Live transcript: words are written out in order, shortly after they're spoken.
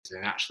agencies,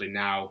 and actually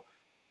now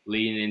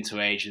leaning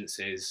into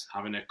agencies,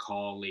 having a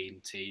core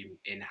lean team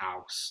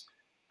in-house,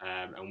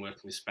 and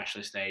working with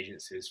specialist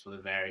agencies for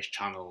the various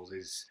channels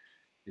is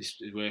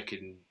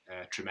working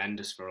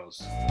tremendous for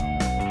us.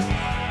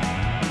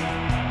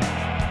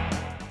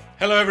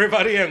 Hello,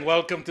 everybody, and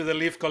welcome to the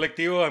Leaf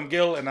Colectivo. I'm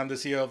Gil, and I'm the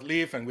CEO of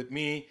Leaf, and with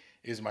me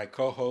is my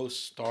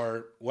co-host,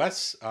 Star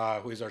Wes,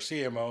 who is our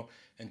CMO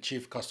and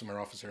Chief Customer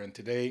Officer. And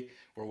today,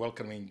 we're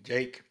welcoming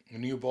Jake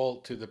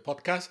Newbould to the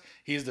podcast.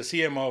 He's the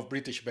CMO of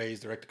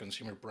British-based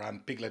direct-to-consumer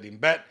brand Piglet In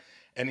Bed.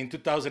 And in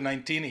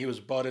 2019, he was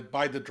voted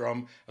by The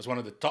Drum as one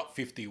of the top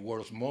 50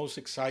 world's most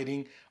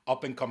exciting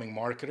up-and-coming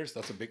marketers.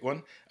 That's a big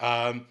one.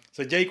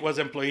 So Jake was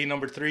employee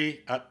number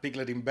 3 at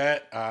Piglet In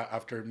Bed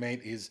after it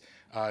made his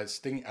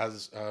sting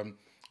as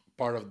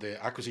part of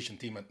the acquisition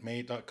team at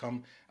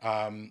May.com.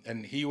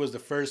 And he was the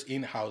first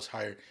in-house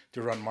hire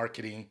to run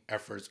marketing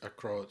efforts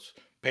across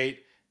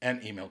paid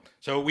and email.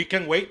 So we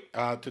can wait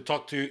to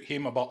talk to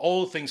him about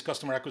all things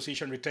customer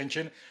acquisition,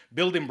 retention,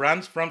 building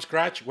brands from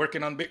scratch,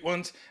 working on big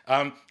ones,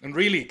 and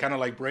really kind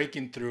of like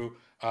breaking through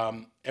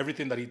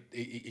everything that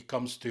it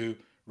comes to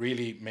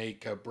really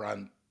make a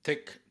brand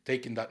tick,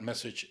 taking that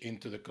message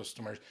into the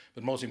customers,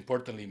 but most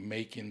importantly,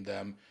 making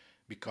them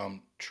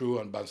become true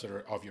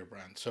ambassador of your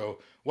brand. So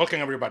welcome,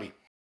 everybody.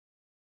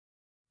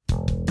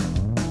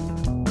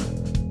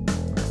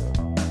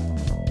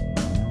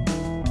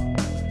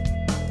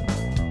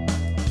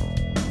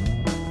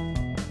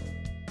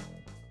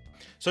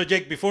 So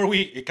Jake, before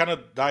we kind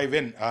of dive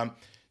in, do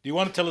you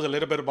want to tell us a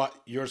little bit about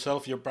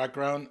yourself, your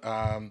background?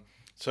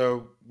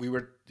 So we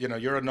were,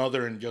 you're a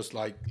northern, just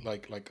like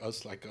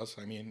us.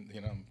 I mean,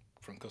 I'm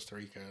from Costa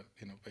Rica,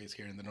 based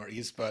here in the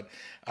Northeast, but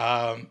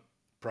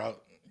proud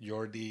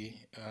Yordi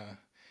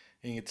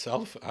in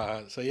itself.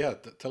 So yeah,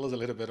 tell us a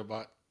little bit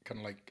about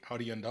kind of like how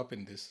do you end up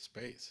in this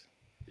space?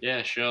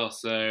 Yeah, sure.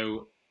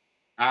 So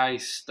I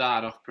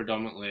started off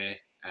predominantly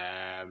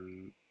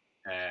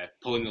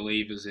pulling the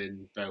levers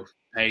in both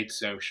paid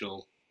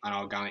social and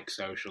organic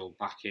social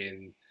back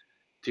in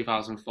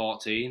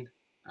 2014.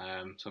 So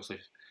obviously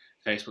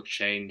Facebook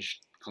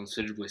changed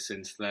considerably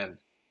since then.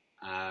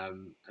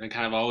 And I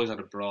kind of always had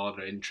a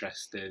broader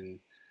interest in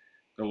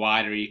the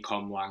wider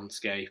e-com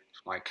landscape,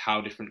 like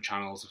how different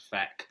channels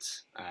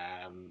affect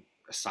a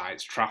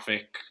site's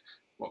traffic,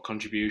 what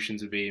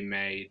contributions are being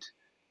made.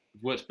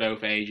 I've worked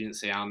both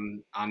agency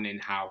and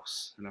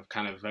in-house, and I've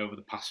kind of over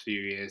the past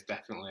few years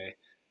definitely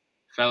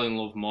fell in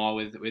love more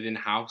with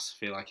in-house.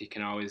 I feel like you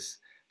can always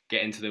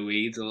get into the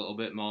weeds a little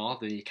bit more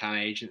than you can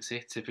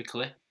agency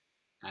typically.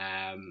 So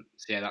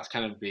yeah, that's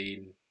kind of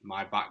been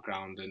my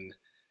background, and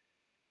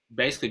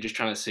basically just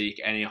trying to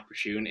seek any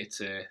opportunity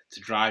to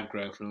drive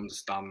growth and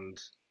understand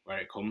where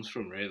it comes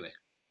from, really.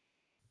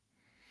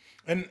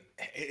 And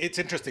it's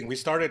interesting. We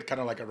started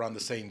kind of like around the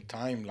same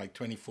time, like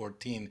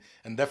 2014,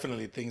 and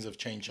definitely things have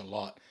changed a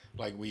lot.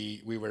 Like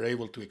we were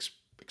able to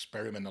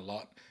experiment a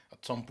lot.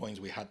 At some points,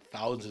 we had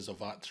thousands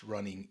of ads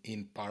running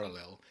in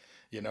parallel.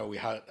 We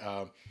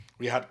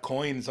had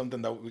coins,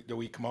 something that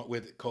we come up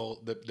with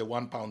called the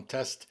 £1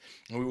 test,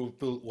 and we will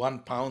put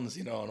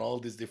 £1, on all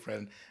these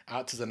different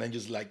ads, and then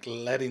just like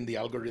letting the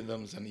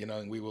algorithms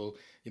and we will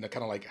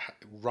kind of like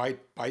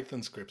write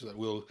Python scripts that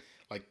will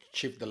like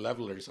shift the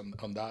levelers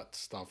on that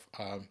stuff.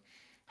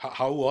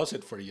 How was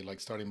it for you, like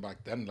starting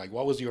back then? Like,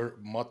 what was your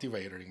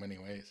motivator in many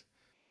ways?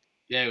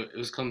 Yeah, it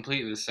was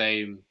completely the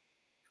same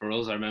for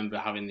us. I remember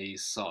having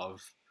these sort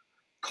of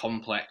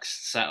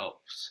complex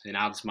setups in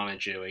Ads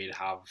Manager where you'd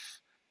have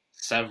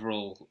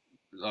several,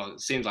 it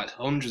seems like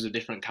hundreds of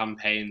different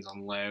campaigns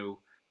on low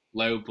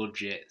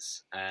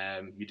budgets.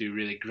 You do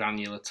really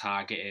granular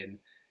targeting.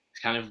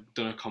 It's kind of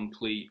done a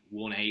complete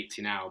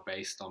 180 now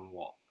based on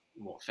what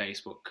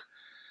Facebook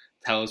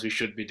tells we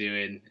should be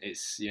doing.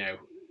 It's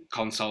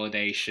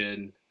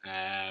consolidation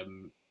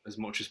as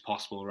much as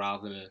possible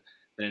rather than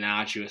an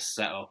arduous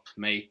setup.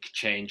 Make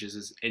changes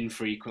as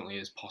infrequently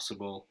as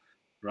possible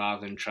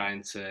rather than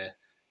trying to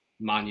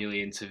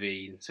manually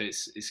intervene. So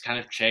it's kind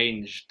of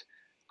changed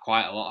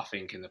quite a lot, I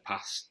think, in the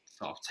past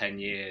sort of 10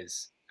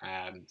 years. So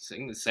I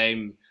think the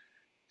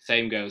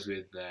same goes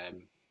with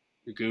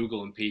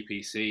Google and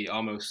PPC. It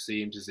almost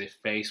seems as if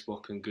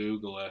Facebook and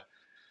Google are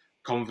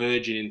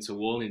converging into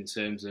one in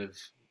terms of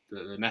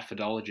the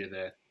methodology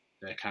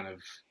they're kind of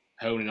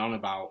honing on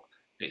about.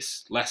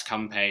 It's less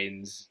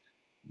campaigns,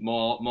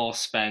 more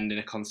spend in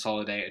a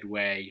consolidated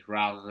way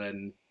rather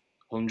than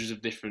hundreds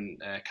of different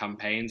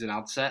campaigns and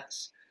ad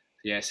sets.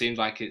 So yeah, it seems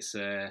like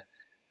they're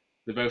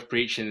both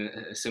preaching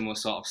a similar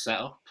sort of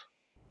setup.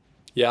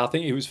 Yeah, I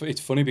think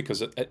it's funny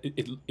because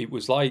it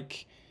was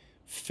like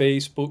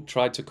Facebook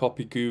tried to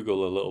copy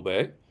Google a little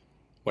bit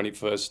when it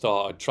first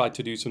started, tried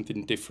to do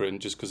something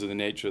different just because of the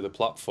nature of the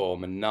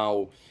platform, and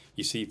now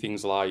you see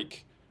things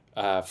like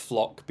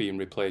Flock being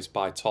replaced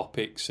by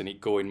Topics and it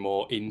going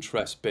more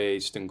interest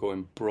based and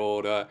going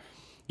broader,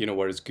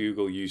 whereas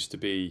Google used to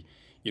be,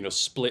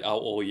 split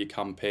out all your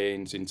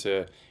campaigns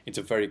into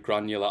very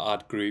granular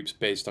ad groups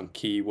based on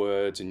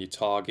keywords and your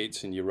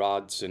targets and your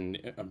ads and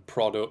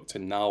product,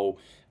 and now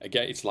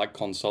again it's like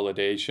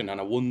consolidation.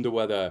 And I wonder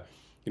whether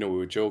we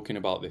were joking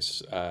about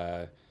this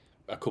a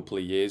couple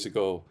of years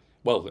ago.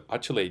 Well,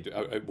 actually,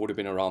 it would have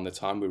been around the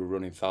time we were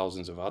running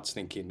thousands of ads,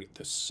 thinking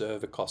the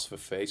server cost for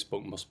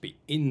Facebook must be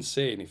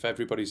insane if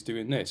everybody's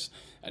doing this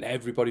and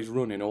everybody's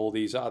running all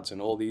these ads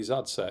and all these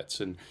ad sets,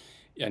 and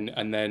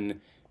then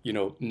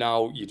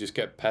now you just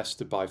get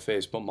pestered by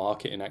Facebook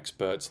marketing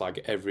experts like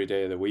every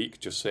day of the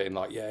week, just saying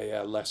like,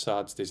 yeah, less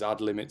ads, there's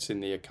ad limits in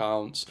the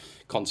accounts,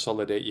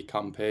 consolidate your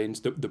campaigns.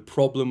 The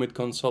problem with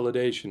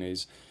consolidation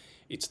is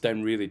it's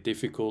then really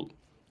difficult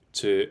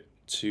to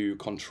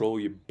control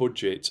your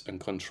budget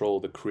and control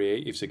the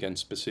creatives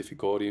against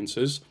specific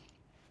audiences.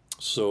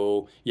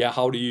 So yeah,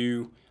 how are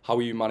you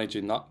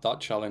managing that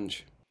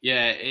challenge?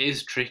 Yeah, it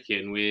is tricky,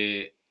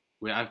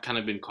 and I've kind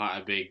of been quite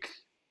a big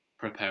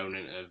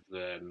proponent of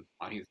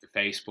I think the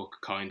Facebook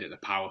coined it the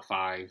Power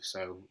Five.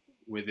 So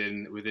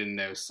within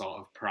those sort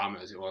of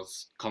parameters, it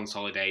was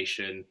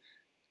consolidation,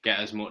 get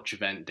as much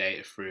event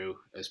data through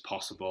as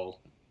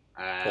possible.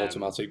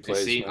 Automatic It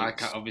seems like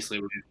placements. obviously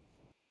with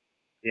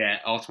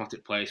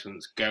automatic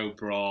placements, go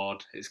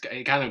broad.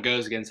 It kind of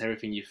goes against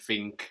everything you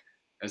think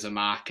as a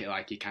market.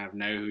 Like you kind of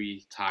know who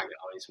your target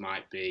audience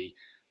might be,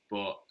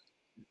 but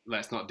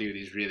let's not do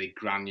these really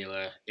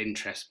granular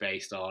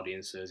interest-based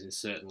audiences in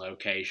certain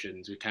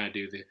locations. We kind of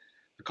do the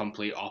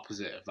complete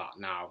opposite of that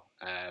now,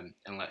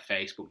 and let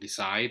Facebook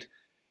decide.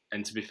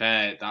 And to be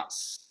fair,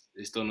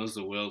 it's done us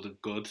a world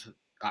of good.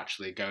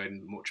 Actually,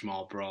 going much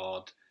more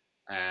broad,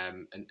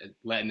 and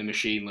letting the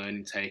machine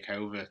learning take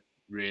over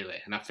really.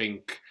 And I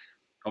think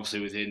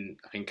obviously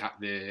I think at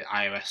the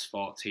iOS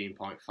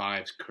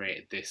 14.5's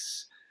created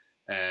this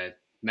uh,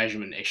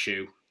 measurement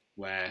issue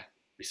where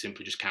we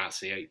simply just can't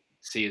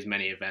see as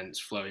many events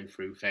flowing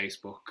through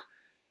Facebook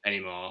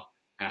anymore.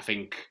 And I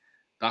think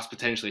that's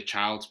potentially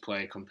child's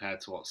play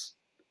compared to what's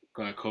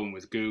going to come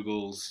with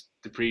Google's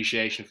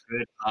depreciation of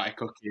third-party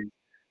cookies.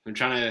 I'm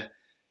trying to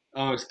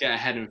almost get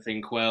ahead and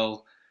think,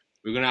 well,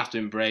 we're going to have to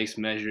embrace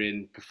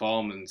measuring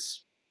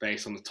performance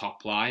based on the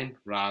top line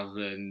rather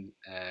than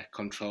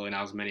controlling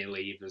as many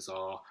levers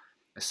or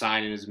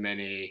assigning as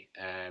many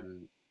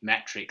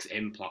metrics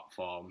in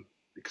platform,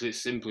 because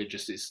it's simply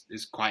just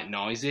it's quite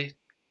noisy,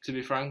 to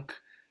be frank.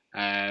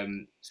 So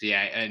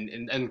yeah,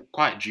 and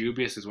quite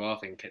dubious as well. I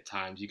think at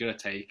times you got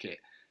to take it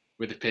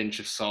with a pinch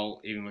of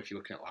salt. Even if you're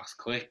looking at last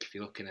click, if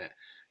you're looking at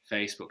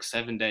Facebook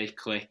 7-day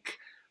click,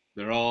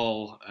 they're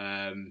all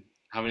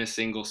having a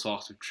single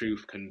source of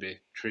truth can be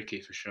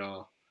tricky for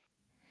sure.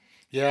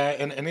 Yeah,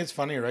 and it's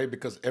funny, right?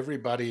 Because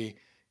everybody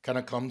kind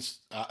of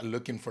comes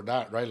looking for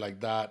that, right? Like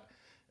that,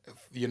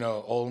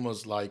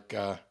 almost like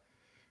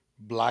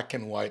black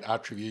and white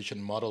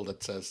attribution model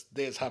that says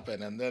this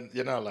happened, and then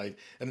like,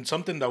 and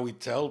something that we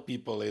tell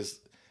people is,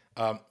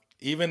 um,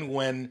 even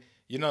when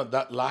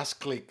that last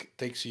click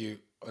takes you,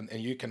 and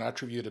you can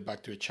attribute it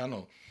back to a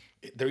channel,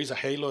 there is a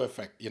halo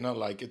effect.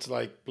 Like it's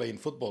like playing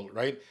football,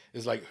 right?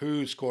 It's like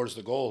who scores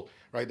the goal,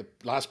 right? The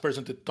last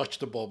person to touch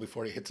the ball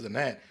before it hits the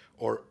net,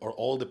 or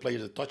all the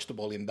players that touch the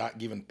ball in that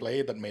given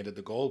play that made it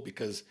the goal,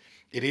 because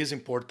it is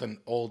important,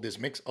 all this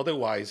mix.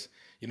 Otherwise,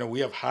 we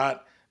have had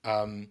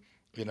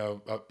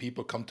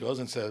people come to us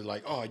and say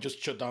like, "Oh, I just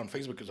shut down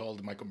Facebook because all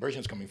my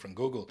conversions coming from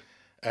Google,"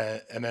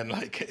 and then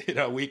like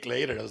a week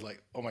later, I was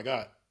like, "Oh my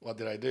God, what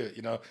did I do?"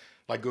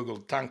 Like Google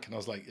tanked, and I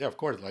was like, "Yeah, of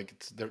course." Like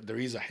there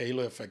is a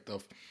halo effect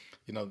of,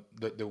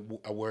 the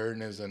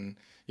awareness, and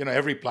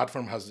every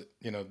platform has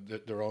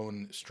their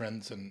own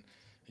strengths, and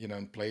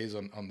plays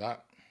on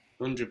that.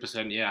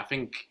 100%. Yeah, I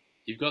think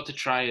you've got to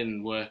try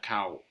and work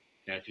out.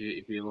 If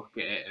you look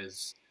at it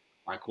as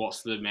like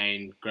what's the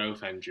main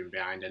growth engine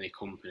behind any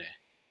company,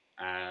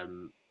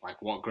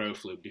 like what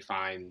growth loop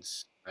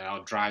defines or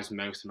drives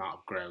most amount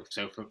of growth.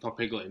 So for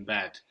Piglet in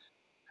Bed,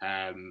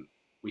 um,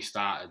 we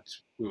started.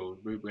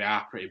 We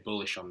are pretty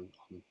bullish on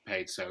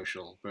paid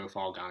social, both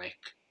organic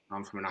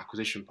and from an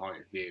acquisition point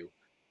of view.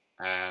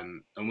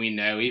 And we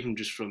know even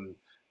just from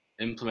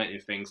implementing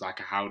things like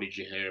a how did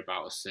you hear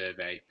about a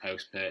survey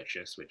post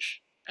purchase,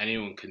 which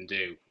anyone can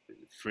do,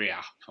 free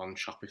app on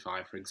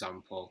Shopify, for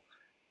example.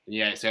 And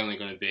yeah, it's not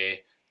going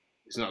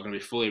to be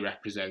fully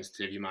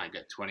representative. You might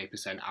get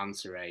 20%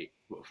 answer rate,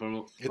 but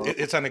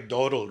It's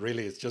anecdotal,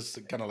 really. It's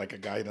just kind of like a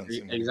guidance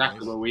in many exactly,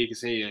 ways. but we can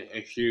see a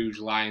huge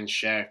lion's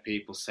share of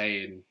people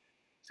saying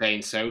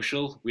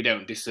social. We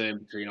don't discern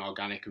between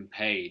organic and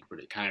paid, but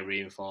it kind of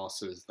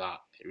reinforces that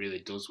it really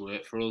does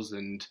work for us.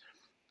 And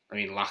I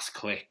mean, last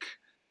click,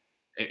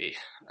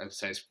 I'd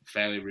say it's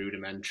fairly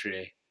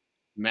rudimentary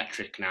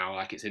metric now.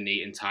 Like it's a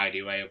neat and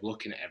tidy way of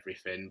looking at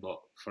everything, but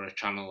for a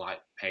channel like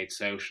paid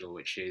social,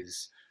 which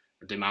is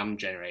a demand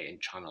generating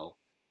channel,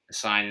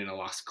 assigning a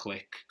last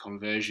click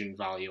conversion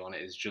value on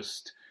it is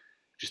just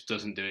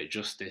doesn't do it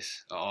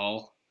justice at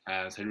all.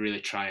 So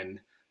really try and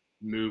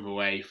move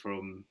away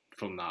from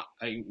that.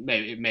 I think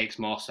maybe it makes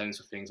more sense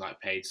for things like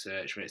paid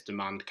search, where it's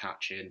demand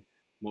catching,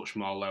 much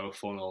more lower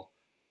funnel.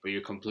 But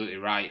you're completely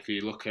right. If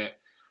you look at,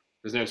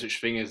 there's no such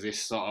thing as this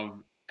sort of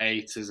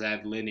A to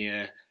Z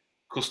linear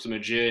customer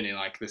journey.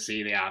 Like they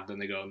see the ad, then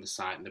they go on the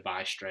site and they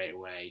buy straight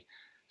away.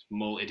 It's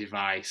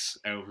multi-device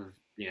over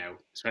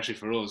especially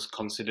for us,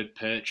 considered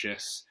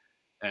purchase.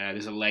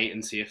 There's a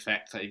latency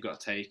effect that you've got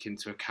to take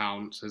into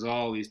account. So there's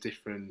all these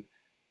different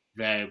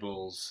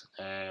variables,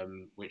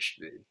 which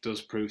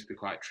does prove to be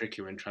quite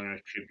tricky when trying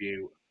to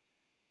attribute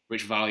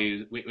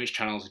which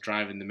channels are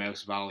driving the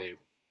most value.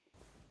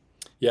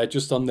 Yeah,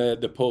 just on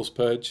the post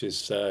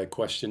purchase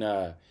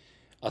questionnaire,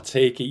 I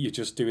take it you're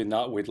just doing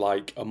that with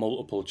like a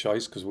multiple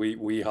choice because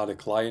we had a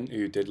client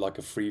who did like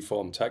a free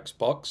form text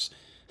box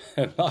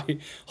and like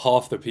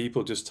half the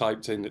people just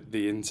typed in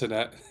the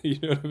internet. You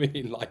know what I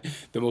mean? Like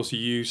the most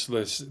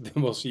useless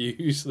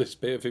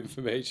bit of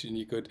information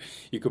you could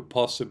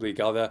possibly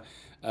gather.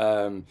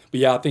 But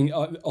yeah, I think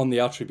on the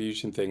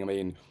attribution thing, I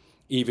mean,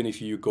 even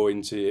if you go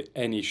into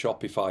any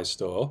Shopify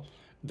store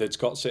that's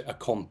got say, a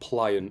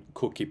compliant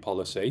cookie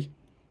policy,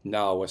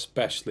 now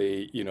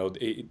especially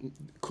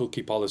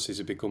cookie policies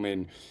are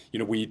becoming,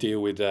 we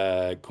deal with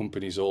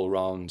companies all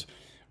around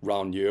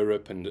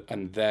Europe,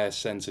 and their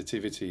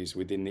sensitivities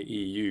within the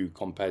EU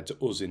compared to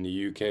us in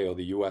the UK or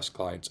the US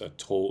clients are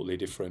totally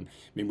different.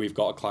 I mean, we've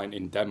got a client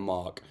in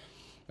Denmark,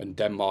 and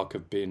Denmark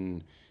have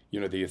been,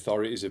 the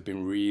authorities have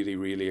been really,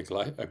 really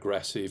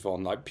aggressive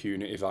on like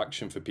punitive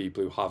action for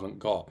people who haven't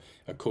got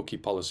a cookie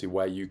policy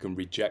where you can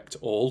reject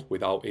all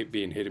without it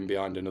being hidden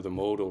behind another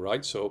modal,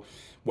 right? So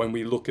when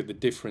we look at the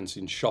difference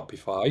in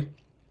Shopify,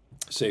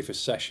 say for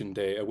session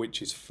data,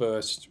 which is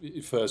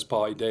first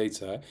party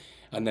data,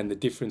 and then the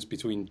difference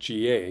between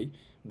GA,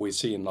 we're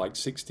seeing like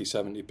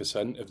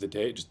 60-70% of the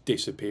data just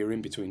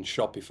disappearing between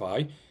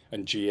Shopify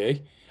and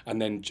GA.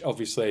 And then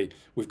obviously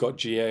we've got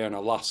GA on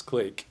a last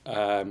click,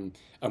 and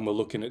we're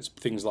looking at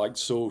things like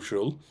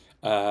social,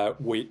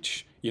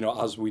 which,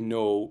 as we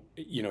know,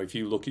 if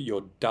you look at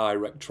your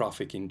direct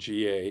traffic in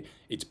GA,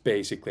 it's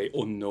basically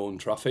unknown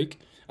traffic.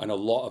 And a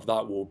lot of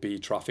that will be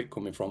traffic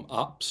coming from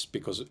apps,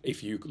 because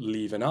if you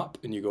leave an app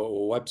and you go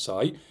to a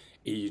website,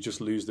 you just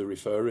lose the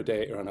referrer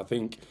data. And I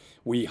think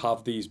we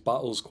have these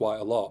battles quite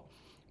a lot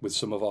with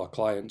some of our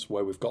clients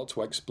where we've got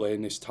to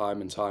explain this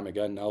time and time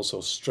again now.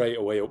 So straight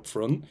away up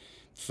front,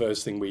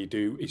 first thing we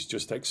do is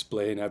just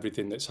explain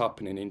everything that's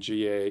happening in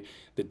GA,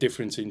 the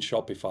difference in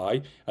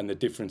Shopify and the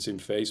difference in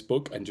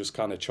Facebook, and just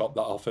kind of chop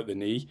that off at the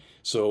knee.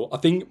 So I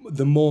think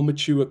the more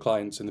mature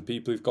clients and the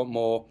people who've got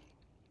more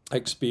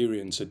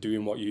experience of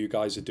doing what you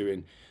guys are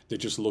doing, they're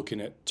just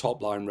looking at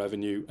top line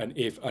revenue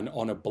and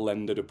on a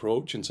blended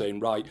approach and saying,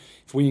 right,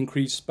 if we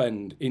increase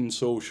spend in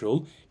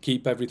social,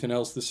 keep everything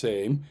else the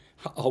same,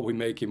 are we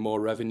making more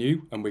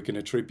revenue? And we can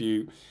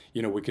attribute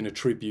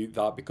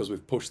that because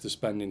we've pushed the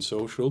spend in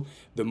social.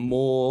 The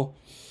more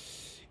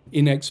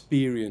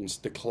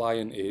inexperienced the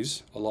client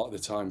is, a lot of the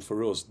time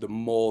for us, the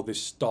more they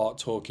start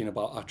talking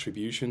about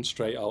attribution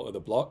straight out of the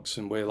blocks,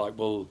 and we're like,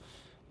 well,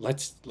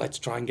 let's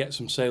try and get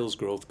some sales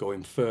growth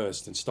going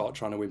first and start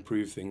trying to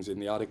improve things in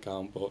the ad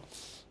account. But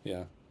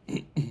yeah.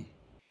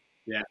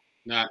 Yeah,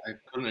 no, I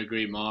couldn't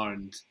agree more.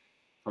 And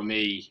for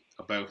me,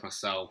 both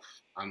myself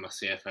and my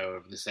CFO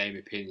have the same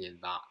opinion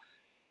that,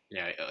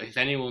 if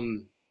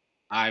anyone,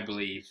 I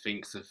believe,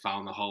 thinks they've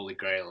found the holy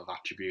grail of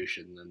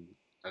attribution, then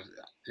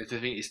if they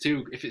think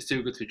if it's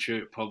too good to be true,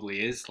 it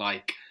probably is.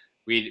 Like,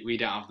 we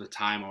don't have the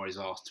time or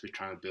resource to be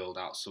trying to build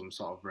out some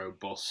sort of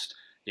robust,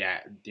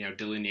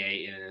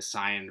 delineating and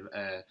assign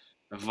a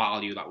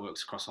value that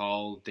works across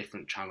all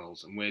different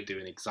channels. And we're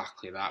doing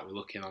exactly that. We're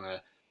looking on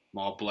a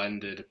more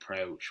blended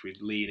approach. We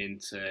lean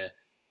into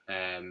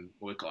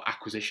what we call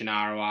acquisition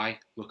ROI,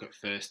 look at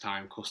first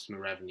time customer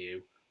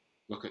revenue,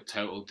 look at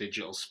total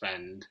digital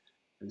spend,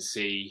 and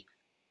see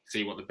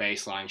what the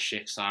baseline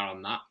shifts are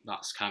on that.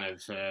 That's kind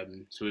of so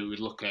we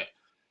look at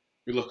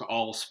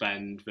all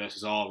spend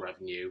versus all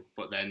revenue,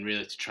 but then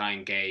really to try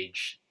and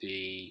gauge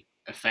the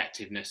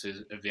effectiveness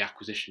of the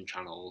acquisition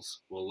channels,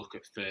 we'll look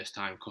at first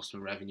time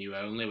customer revenue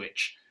only,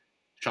 which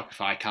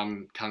Shopify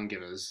can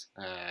give us,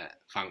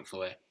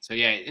 thankfully. So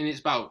yeah, and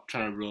it's about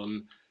trying to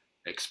run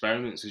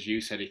experiments, as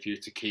you said. If you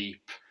were to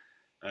keep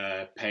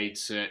paid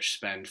search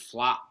spend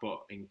flat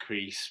but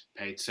increase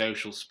paid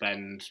social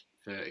spend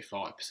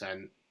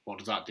 30-40%, what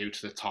does that do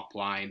to the top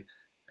line?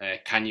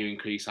 Can you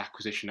increase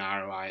acquisition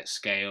ROI at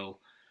scale?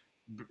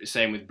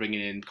 Same with bringing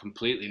in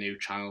completely new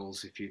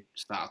channels. If you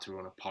start to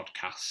run a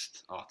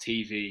podcast or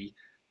TV,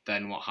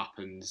 then what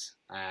happens?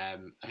 I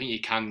think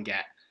you can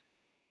get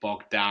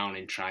bogged down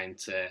in trying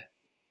to,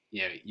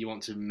 you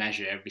want to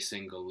measure every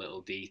single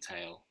little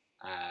detail.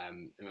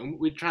 And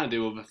we're trying to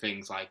do other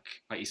things like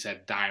you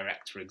said,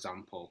 direct, for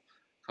example.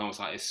 It's almost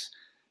like this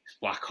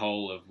black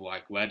hole of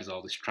like, where does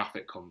all this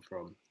traffic come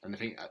from? And I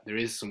think there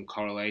is some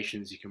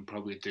correlations you can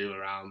probably do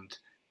around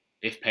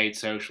if paid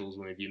socials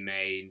one of your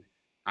main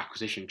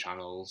acquisition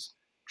channels,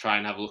 try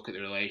and have a look at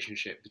the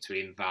relationship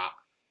between that,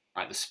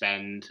 like the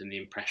spend and the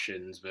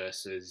impressions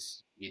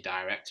versus your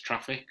direct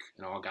traffic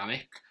and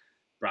organic.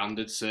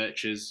 Branded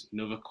searches,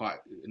 another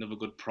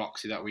good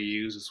proxy that we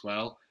use as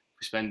well. If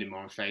we're spending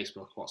more on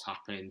Facebook, what's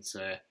happening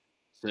to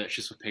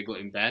searches for Piglet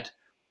in Bed?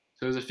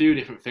 So there's a few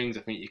different things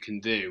I think you can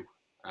do,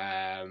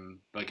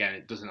 but again,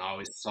 it doesn't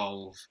always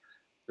solve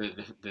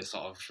the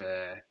sort of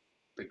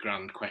the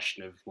grand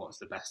question of what's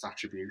the best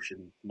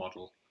attribution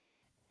model.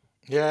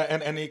 Yeah,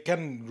 and it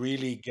can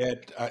really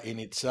get in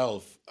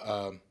itself,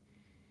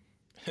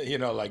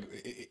 like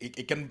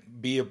it can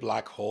be a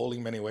black hole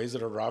in many ways,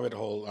 or a rabbit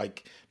hole,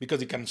 like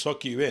because it can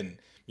suck you in.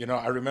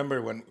 I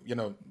remember when,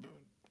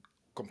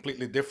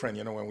 completely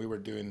different, when we were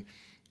doing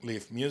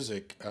Leaf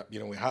Music,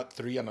 we had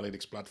three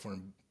analytics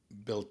platform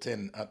built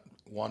in at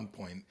one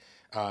point.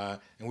 And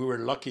we were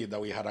lucky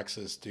that we had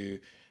access to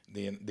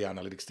the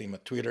analytics team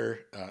at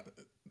Twitter,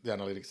 the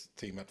analytics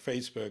team at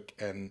Facebook,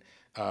 and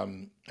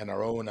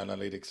our own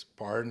analytics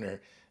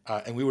partner.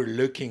 And we were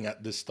looking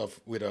at this stuff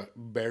with a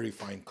very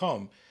fine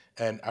comb.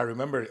 And I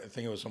remember, I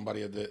think it was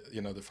somebody at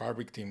the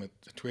Fabric team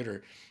at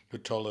Twitter who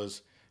told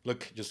us,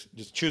 look,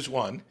 just choose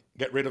one,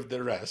 get rid of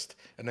the rest,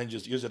 and then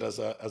just use it as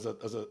a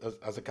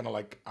kind of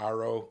like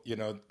arrow,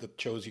 that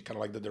shows you kind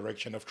of like the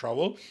direction of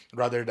travel,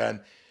 rather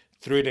than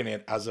treating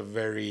it as a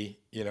very,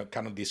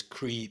 kind of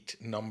discrete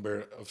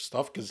number of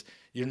stuff, because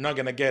you're not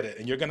going to get it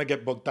and you're going to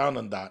get bogged down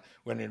on that,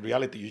 when in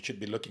reality you should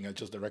be looking at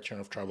just direction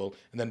of travel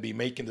and then be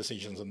making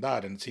decisions on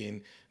that and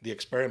seeing the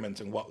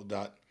experiments and what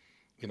that,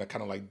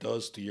 kind of like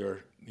does to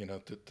your,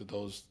 to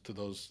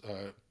those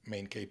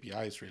main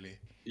KPIs, really.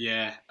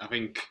 Yeah, I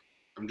think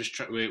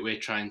we're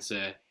trying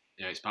to,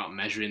 it's about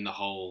measuring the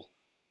whole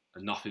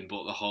and nothing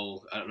but the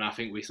whole. And I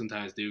think we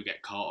sometimes do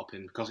get caught up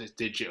in, because it's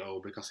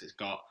digital, because it's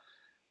got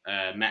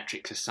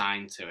metrics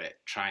assigned to it,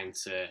 trying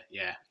to,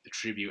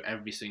 attribute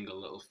every single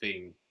little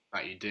thing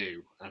that you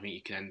do. I think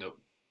you can end up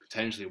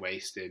potentially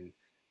wasting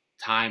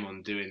time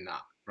on doing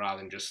that,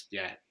 rather than just,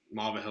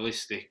 more of a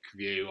holistic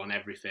view on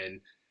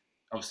everything.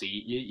 Obviously,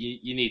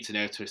 you need to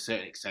know to a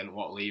certain extent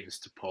what levers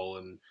to pull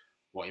and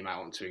what you might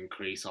want to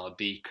increase or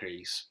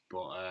decrease.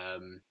 But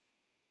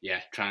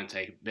try and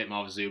take a bit more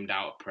of a zoomed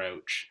out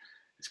approach.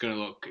 It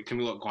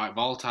can look quite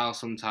volatile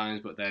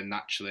sometimes, but then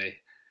naturally,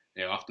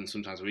 often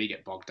sometimes we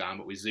get bogged down,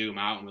 but we zoom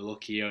out and we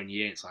look year on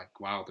year. It's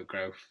like, wow, the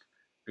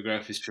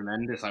growth is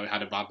tremendous. Like, we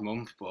had a bad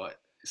month, but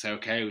it's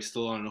okay. We're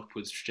still on an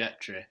upwards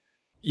trajectory.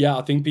 Yeah,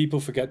 I think people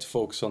forget to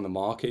focus on the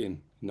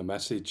marketing and the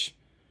message,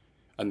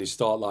 and they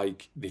start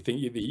like they think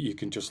you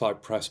can just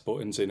like press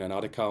buttons in an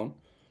ad account,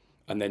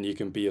 and then you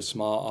can be a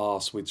smart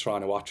ass with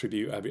trying to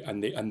attribute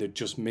and they're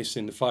just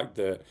missing the fact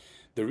that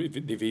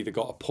they've either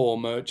got a poor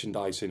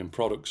merchandising and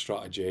product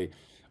strategy,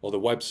 or the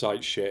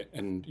website shit,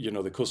 and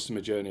the customer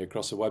journey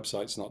across the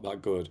website's not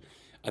that good,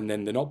 and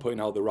then they're not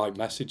putting out the right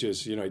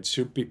messages. It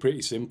should be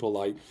pretty simple,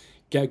 like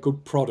get a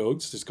good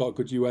product that's got a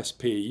good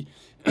USP.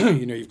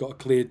 You've got a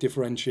clear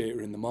differentiator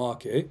in the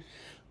market,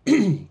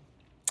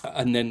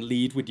 and then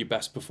lead with your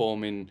best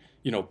performing,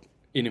 in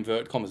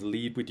inverted commas,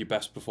 lead with your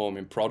best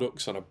performing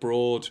products on a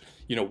broad,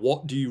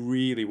 what do you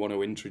really want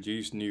to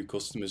introduce new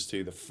customers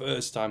to the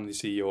first time they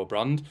see your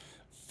brand?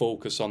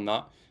 Focus on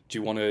that. Do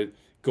you want to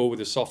go with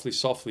a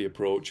softly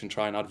approach and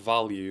try and add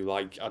value?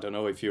 Like, I don't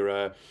know, if you're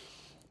a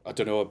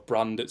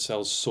brand that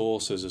sells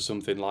sauces or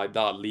something like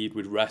that, lead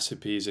with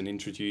recipes and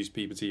introduce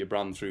people to your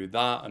brand through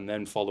that, and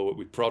then follow it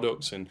with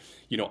products and,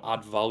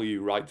 add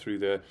value right through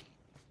the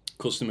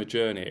customer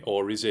journey?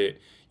 Or is it,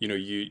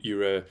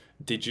 you're a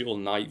digital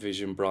night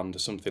vision brand or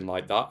something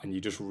like that, and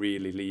you're just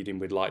really leading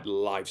with like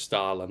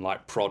lifestyle and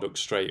like product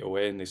straight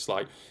away, and this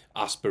like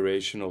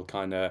aspirational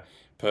kind of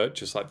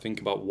purchase? Like,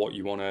 think about what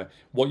you want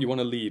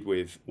to lead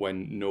with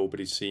when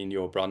nobody's seen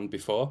your brand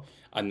before,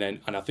 and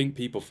I think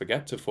people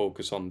forget to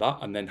focus on that.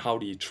 And then how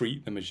do you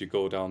treat them as you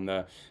go down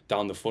the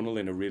funnel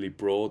in a really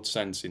broad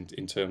sense,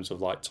 in terms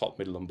of like top,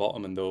 middle, and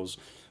bottom, and those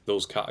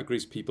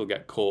categories? People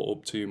get caught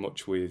up too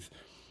much with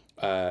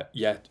I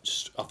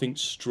think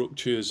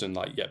structures and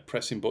like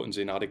pressing buttons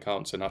in ad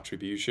accounts and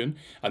attribution,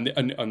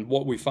 and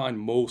what we find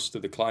most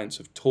of the clients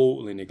have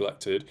totally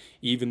neglected,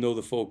 even though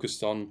they're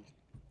focused on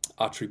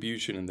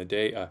attribution and the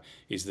data,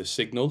 is the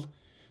signal.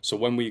 So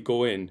when we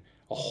go in,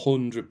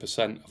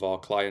 100% of our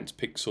clients'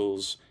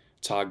 pixels,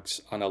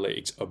 tags,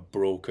 analytics are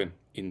broken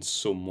in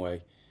some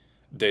way.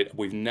 That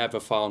we've never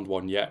found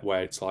one yet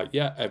where it's like,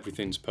 yeah,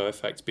 everything's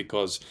perfect,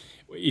 because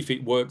if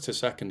it worked a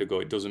second ago,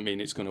 it doesn't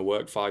mean it's going to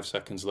work 5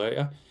 seconds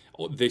later.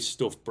 This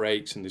stuff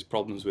breaks and there's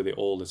problems with it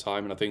all the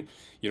time. And I think,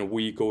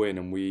 we go in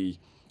and we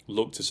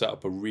look to set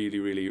up a really,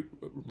 really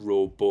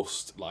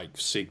robust like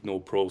signal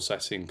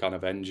processing kind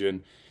of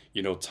engine,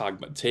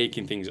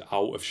 taking things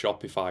out of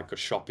Shopify, because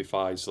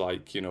Shopify's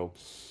like,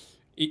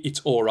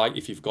 it's all right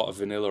if you've got a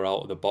vanilla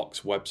out of the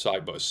box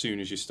website, but as soon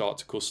as you start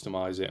to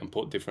customize it and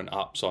put different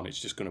apps on, it's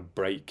just going to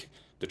break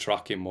the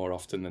tracking more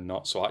often than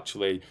not. So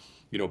actually,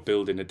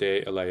 building a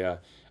data layer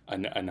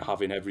and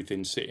having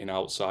everything sitting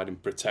outside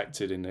and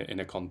protected in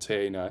a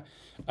container,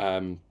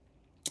 and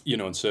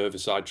server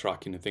side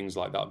tracking and things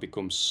like that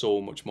becomes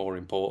so much more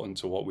important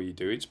to what we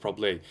do. It's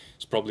probably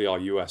our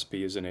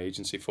USP as an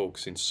agency,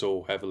 focusing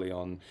so heavily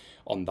on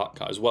that,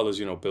 as well as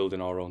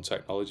building our own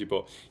technology.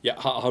 But yeah,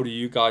 how do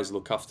you guys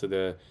look after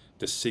the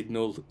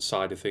signal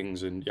side of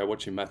things, and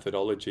what's your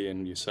methodology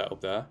and your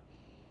setup there?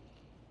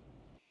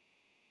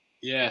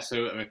 Yeah,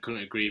 so I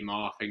couldn't agree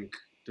more. I think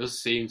it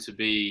does seem to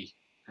be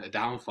a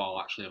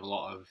downfall actually of a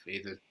lot of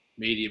either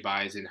media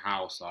buyers in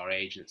house or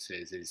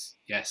agencies is,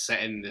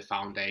 setting the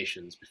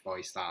foundations before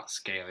you start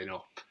scaling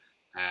up.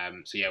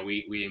 So yeah,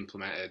 we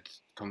implemented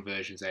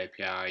conversions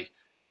API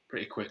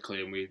pretty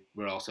quickly, and we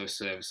were also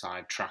server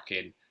side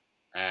tracking.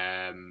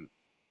 I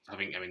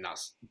mean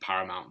that's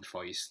paramount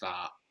before you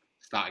start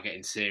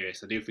getting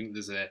serious. I do think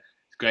it's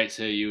great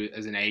to you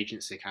as an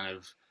agency kind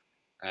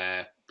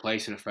of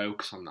placing a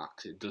focus on that,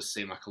 because it does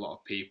seem like a lot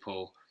of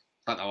people,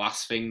 it's like the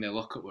last thing they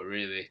look at, but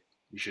really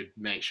you should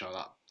make sure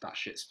that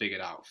shit's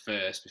figured out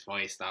first before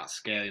you start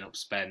scaling up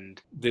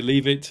spend. They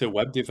leave it to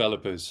web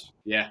developers.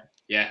 Yeah,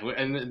 yeah,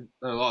 and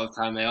a lot of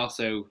the time they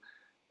also,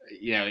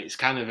 it's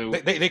kind of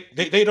a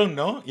They don't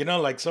know,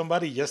 like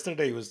somebody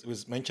yesterday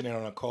was mentioning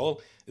on a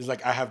call, is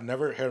like, I have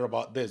never heard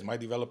about this, my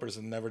developers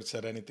have never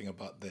said anything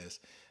about this,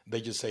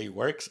 they just say it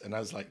works. And I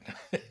was like,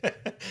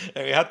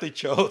 and we had to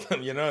show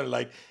them,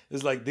 like,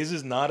 it's like, this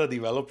is not a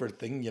developer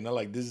thing,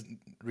 like, this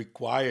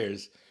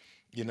requires,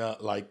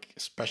 like,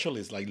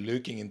 specialists, like,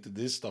 looking into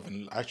this stuff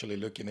and actually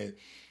looking at,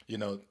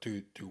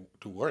 to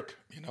work,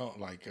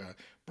 like,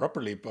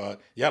 properly.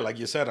 But yeah, like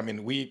you said, I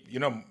mean, we,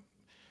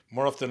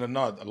 more often than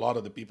not, a lot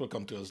of the people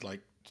come to us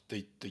like,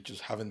 they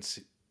just haven't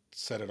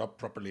set it up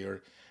properly,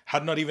 or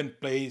had not even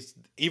placed,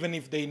 even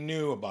if they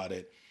knew about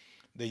it,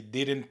 they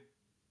didn't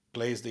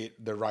place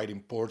the right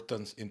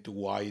importance into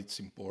why it's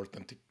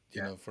important to,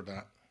 yeah. for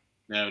that.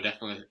 No,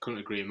 definitely couldn't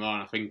agree more.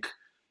 And I think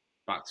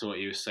back to what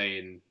you were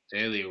saying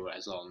earlier,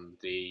 Wes, on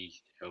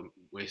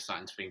we're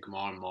starting to think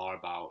more and more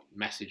about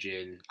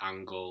messaging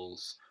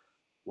angles,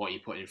 what you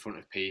put in front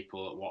of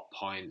people at what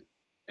point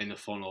in the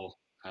funnel.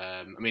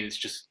 I mean,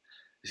 this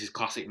is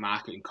classic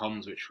marketing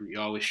comms, which we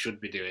always should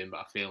be doing,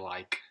 but I feel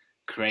like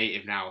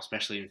creative now,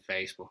 especially in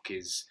Facebook,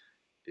 is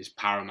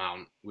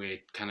paramount. We're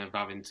kind of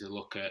having to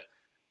look at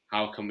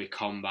how can we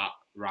combat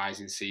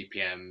rising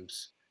CPMs.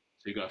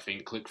 So we've got to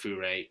think click through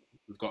rate.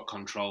 We've got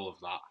control of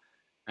that.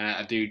 And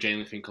I do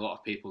genuinely think a lot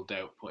of people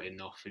don't put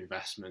enough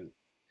investment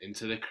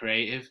into the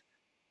creative.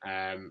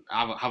 Have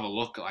a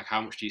look at like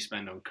how much do you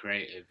spend on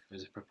creative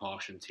as a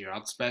proportion to your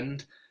ad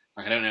spend.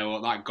 Like I don't know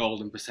what that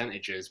golden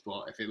percentage is,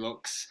 but if it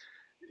looks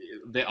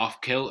a bit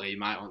off kilter, you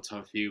might want to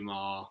have a few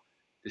more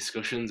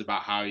discussions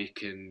about how you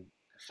can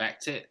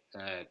affect it,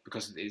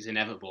 because it's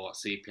inevitable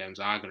that CPMS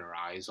are going to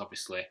rise.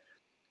 Obviously,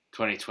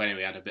 2020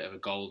 we had a bit of a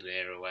golden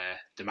era where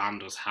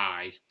demand was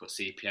high, but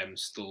CPM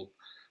still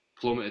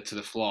plummeted to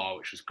the floor,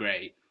 which was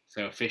great.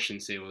 So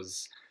efficiency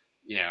was,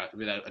 I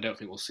don't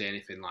think we'll see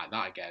anything like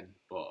that again.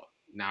 But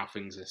now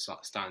things are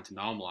starting to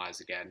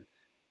normalise again.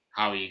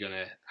 How are you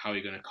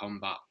gonna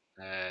combat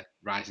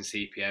rising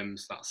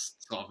CPMs? That's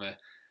sort of a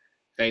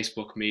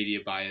Facebook media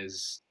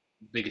buyer's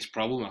biggest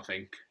problem, I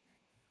think.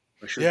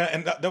 Yeah,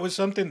 and that was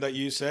something that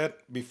you said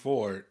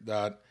before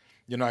that,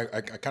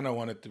 I kind of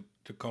wanted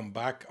to come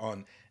back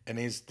on, and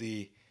is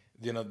the,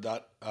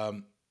 that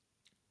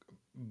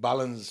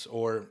balance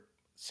or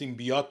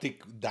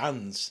symbiotic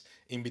dance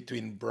in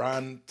between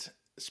brand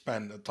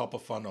spend, top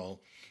of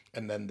funnel,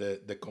 and then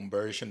the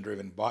conversion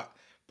driven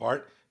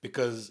part.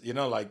 Because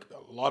like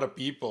a lot of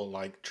people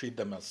like treat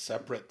them as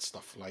separate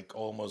stuff, like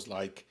almost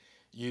like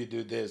you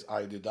do this,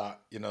 I do that,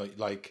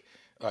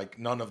 like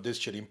none of this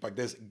should impact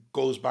this.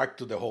 Goes back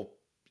to the whole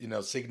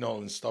signal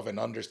and stuff, and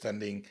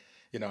understanding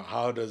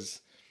how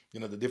does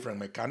the different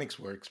mechanics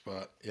works.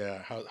 But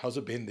yeah, how's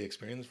it been, the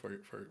experience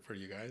for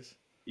you guys?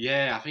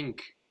 Yeah, I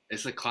think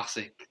it's a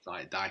classic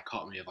like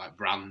dichotomy of like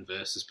brand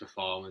versus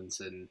performance,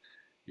 and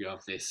you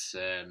have this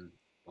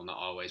well, not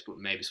always, but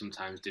maybe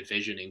sometimes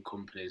division in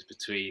companies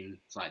between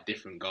like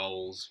different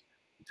goals.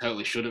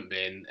 Totally shouldn't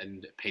be,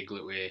 and at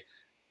Piglet we,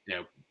 you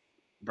know,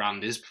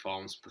 brand is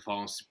performance,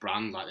 performance is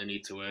brand. Like they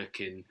need to work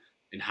in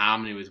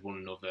harmony with one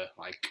another.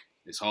 Like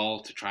it's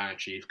all to try and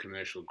achieve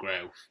commercial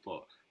growth,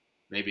 but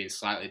maybe in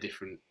slightly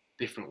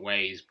different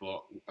ways.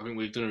 But I think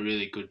we've done a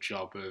really good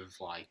job of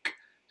like,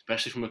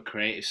 especially from a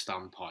creative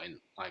standpoint,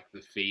 like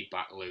the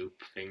feedback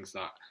loop, things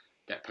that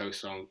get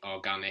posted on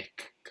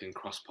organic can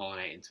cross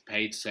pollinate into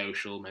paid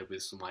social, maybe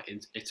with some like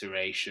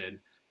iteration.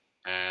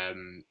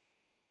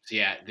 So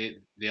yeah,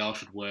 they all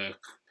should work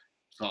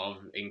sort of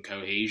in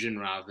cohesion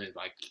rather than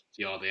like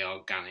you're the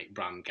organic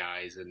brand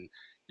guys and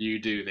you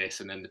do this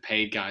and then the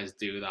paid guys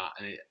do that,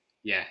 and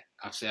yeah,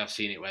 I've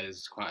seen it where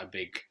there's quite a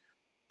big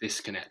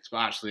disconnect, but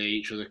actually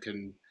each other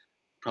can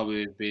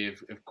probably be of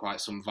quite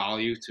some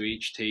value to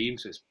each team.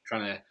 So it's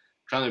trying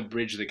to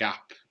bridge the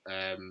gap,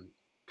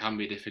 can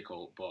be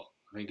difficult, but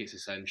I think it's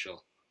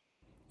essential.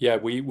 Yeah,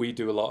 we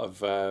do a lot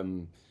of,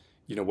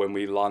 when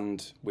we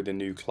land with a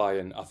new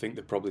client, I think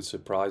they're probably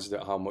surprised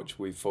at how much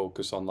we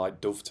focus on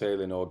like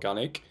dovetailing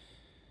organic.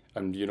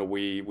 And,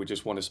 we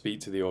just want to speak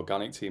to the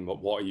organic team,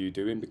 but what are you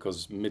doing?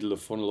 Because middle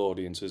of funnel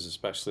audiences,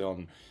 especially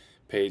on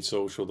paid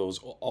social, those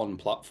on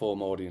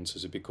platform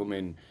audiences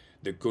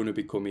they're going to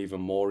become even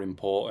more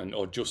important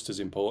or just as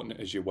important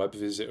as your web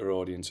visitor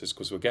audiences,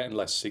 because we're getting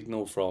less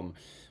signal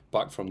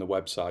back from the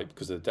website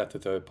because of the death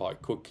of third party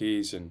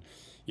cookies and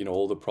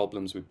all the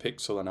problems with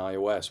Pixel and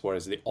iOS.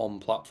 Whereas the on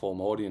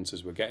platform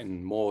audiences, we're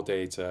getting more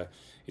data,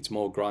 it's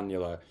more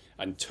granular,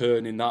 and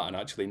turning that and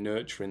actually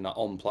nurturing that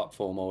on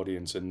platform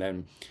audience, and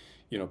then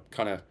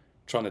kind of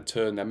trying to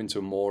turn them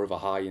into more of a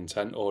high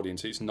intent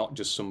audience. It's not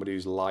just somebody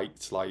who's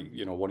liked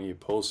one of your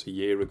posts a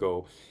year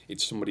ago.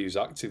 It's somebody who's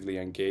actively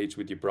engaged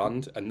with your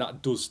brand, and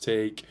that does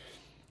take,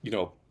 you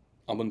know,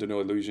 I'm under no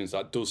illusions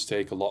that does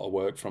take a lot of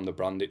work from the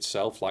brand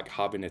itself, like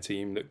having a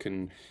team that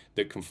can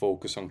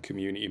focus on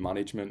community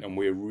management. And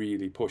we're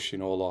really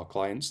pushing all our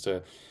clients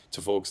to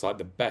focus, like,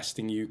 the best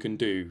thing you can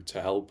do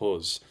to help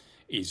us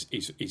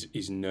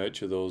is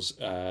nurture those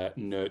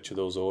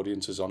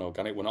audiences on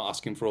organic. We're not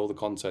asking for all the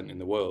content in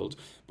the world,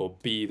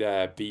 but be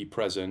there, be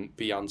present,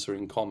 be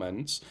answering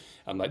comments,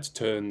 and let's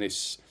turn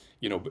this,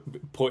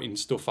 putting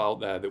stuff out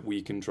there that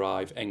we can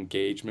drive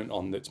engagement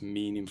on, that's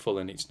meaningful,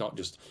 and it's not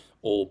just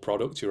all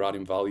products. You're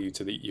adding value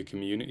to your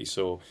community.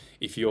 So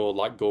if you're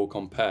like Go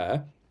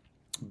Compare,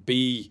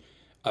 be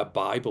a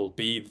Bible,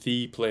 be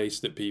the place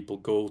that people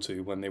go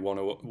to when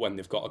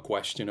they've got a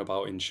question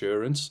about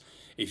insurance.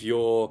 If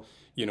you're,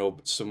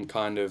 some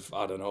kind of,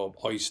 I don't know,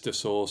 oyster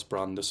sauce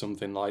brand or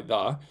something like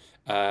that,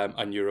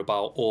 and you're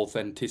about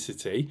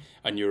authenticity,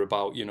 and you're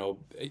about, I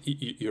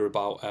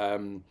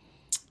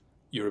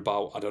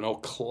don't know,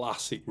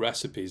 classic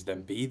recipes,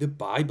 then be the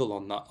Bible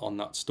on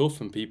that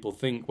stuff. And people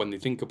think, when they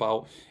think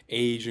about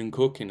Asian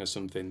cooking or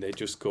something, they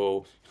just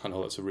go, I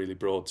know that's a really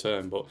broad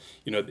term, but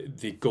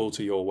they go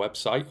to your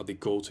website or they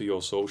go to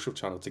your social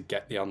channel to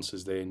get the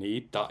answers they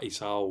need. That is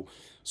how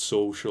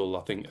social,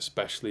 I think,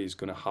 especially, is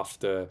going to have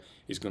to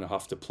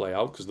play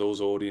out, because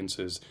those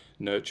audiences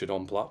nurtured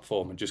on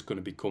platform are just going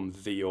to become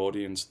the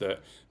audience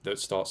that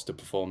starts to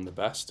perform the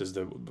best, as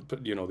the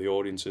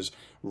audiences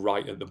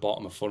right at the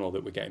bottom of funnel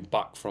that we're getting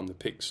back from the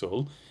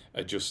pixel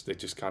they're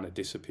just kind of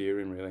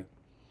disappearing, really.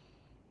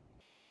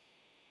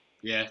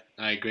 Yeah,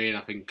 I agree, and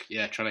I think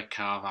trying to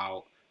carve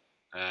out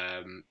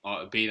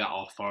or be that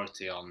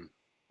authority on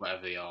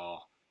whatever your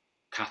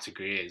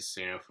category is.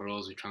 For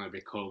us, we're trying to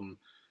become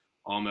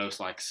almost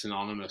like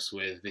synonymous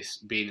with this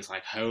being this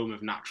like home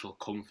of natural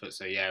comfort.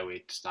 So yeah,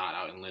 we started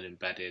out in linen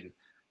bedding,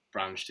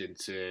 branched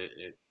into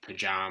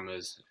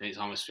pajamas. It's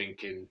almost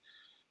thinking,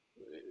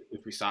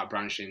 if we start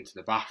branching into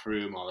the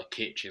bathroom or the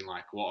kitchen,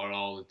 like what are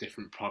all the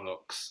different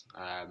products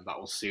that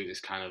will suit this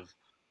kind of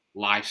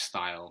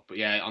lifestyle. But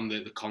yeah, on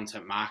the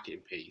content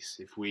marketing piece,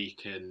 if we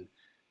can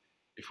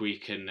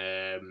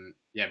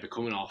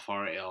become an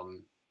authority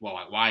on, well,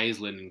 like, why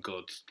is linen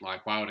good?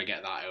 Like, why would I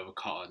get that over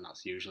cotton?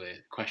 That's usually a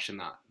question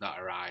that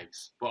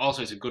arrives. But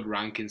also, it's a good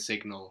ranking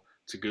signal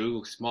to Google,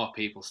 because more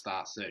people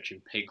start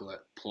searching Piglet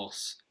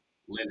plus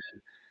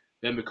linen,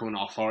 then become an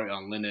authority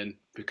on linen.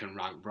 We can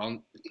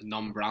rank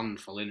non-brand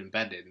for linen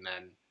bedding, and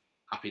then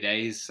happy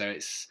days. So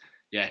it's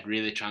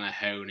really trying to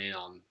hone in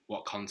on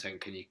what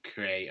content can you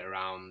create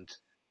around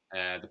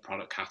the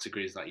product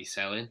categories that you're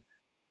selling.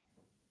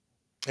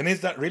 And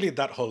is that really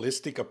that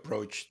holistic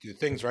approach to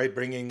things, right?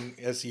 Bringing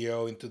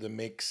SEO into the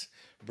mix,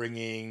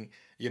 bringing,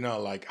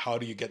 like, how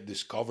do you get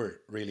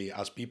discovered really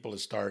as people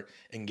start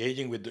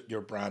engaging with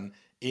your brand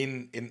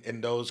in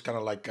those kind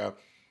of like,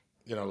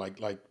 you know, like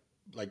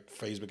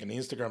Facebook and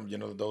Instagram,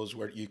 those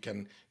where you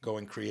can go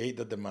and create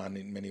the demand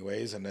in many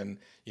ways, and then,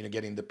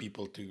 getting the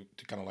people to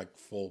kind of like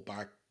fall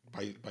back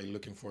by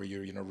looking for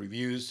your,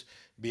 reviews,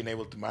 being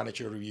able to manage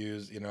your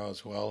reviews,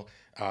 as well,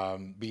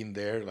 being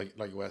there,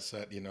 like Wes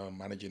said,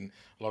 managing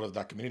a lot of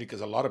that community,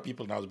 because a lot of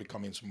people now is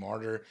becoming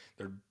smarter.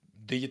 They're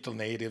digital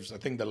natives. I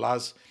think the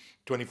last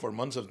 24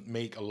 months have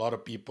made a lot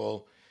of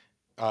people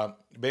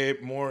be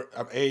more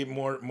kind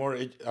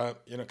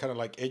of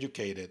like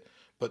educated,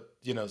 but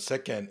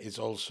second is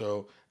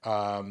also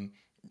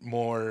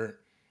more,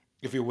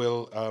 if you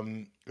will,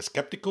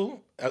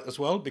 skeptical as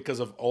well, because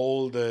of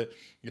all the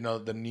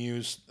the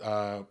news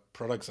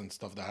products and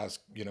stuff that has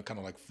kind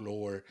of like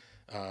floor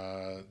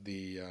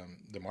the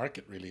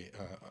market really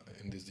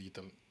in this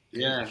digital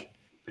Yeah, age.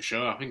 for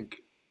sure. I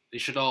think they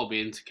should all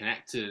be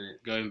interconnected. And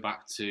going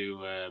back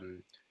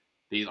to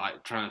the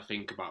like trying to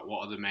think about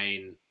what are the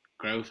main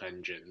growth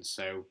engines.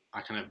 So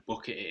I kind of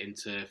bucket it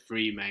into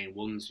three main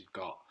ones. You've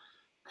got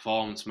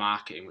performance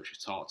marketing, which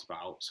we've talked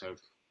about. So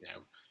if you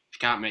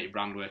can't make your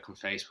brand work on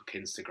Facebook,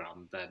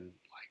 Instagram, then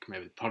like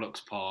maybe the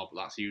product's poor,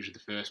 but that's usually the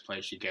first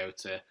place you go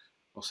to.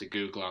 Also,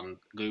 Google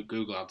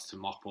Ads to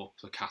mop up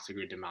the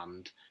category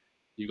demand.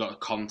 You've got the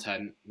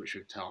content, which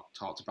we've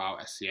talked about,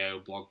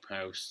 SEO, blog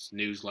posts,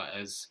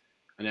 newsletters,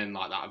 and then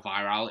like that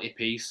virality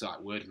piece, like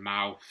word of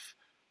mouth,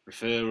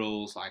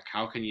 referrals. Like,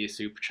 how can you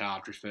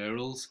supercharge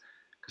referrals?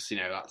 Because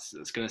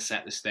that's going to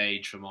set the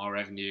stage for more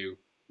revenue,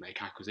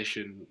 make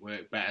acquisition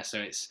work better. So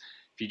it's,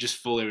 if you're just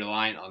fully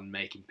reliant on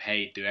making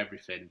paid do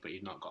everything, but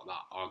you've not got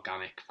that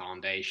organic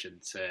foundation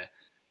to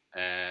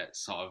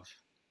sort of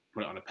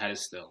put it on a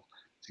pedestal,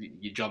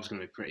 your job's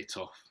going to be pretty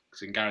tough.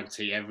 Because I can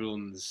guarantee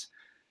everyone's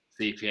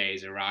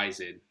CPAs are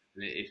rising.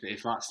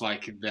 If that's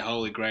like the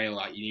holy grail,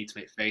 like you need to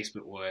make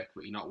Facebook work,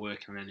 but you're not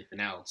working on anything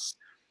else,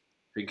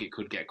 I think it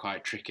could get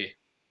quite tricky.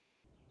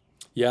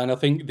 Yeah, and I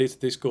think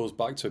this goes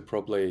back to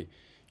probably,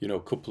 a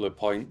couple of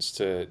points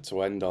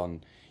to end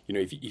on.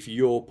 If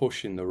you're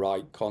pushing the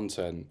right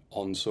content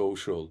on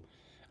social,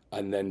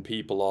 and then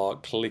people are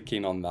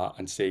clicking on that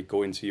and say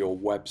going to your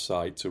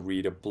website to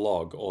read a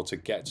blog or to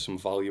get some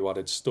value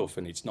added stuff,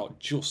 and it's not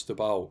just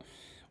about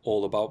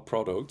all about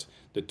product,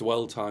 the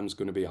dwell time's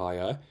going to be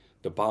higher,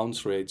 the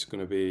bounce rate's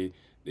going to be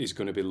is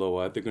going to be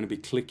lower, they're going to be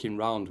clicking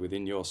round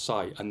within your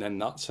site, and then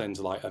that sends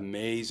like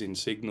amazing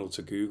signal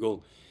to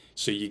Google.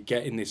 So you're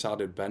getting this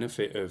added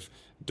benefit of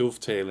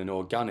dovetailing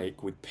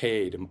organic with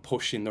paid and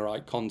pushing the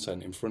right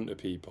content in front of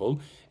people.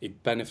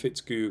 It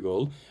benefits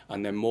Google,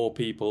 and then more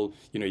people,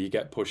 you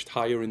get pushed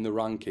higher in the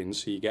rankings,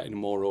 so you're getting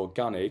more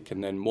organic,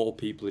 and then more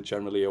people are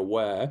generally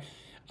aware.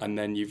 And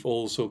then you've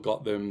also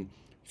got them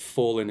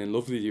falling in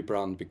love with your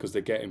brand because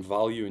they're getting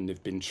value and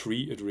they've been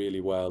treated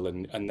really well,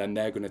 and then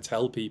they're going to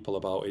tell people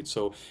about it.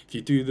 So if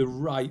you do the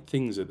right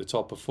things at the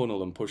top of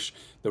funnel and push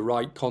the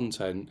right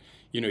content,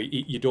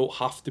 you don't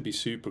have to be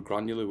super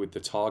granular with the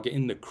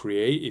targeting. The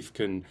creative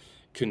can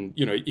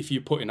if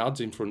you're putting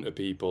ads in front of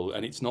people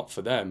and it's not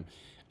for them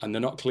and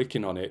they're not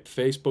clicking on it,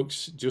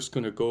 Facebook's just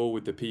going to go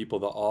with the people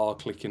that are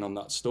clicking on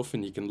that stuff,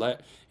 and you can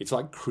let it's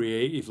like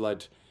creative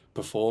led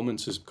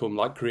performance has become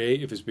like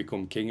creative has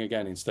become king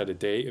again instead of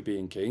data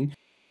being king.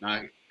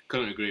 I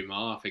couldn't agree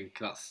more. I think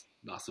that's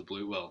a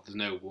blue. Well, there's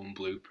no one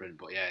blueprint,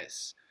 but yeah,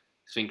 it's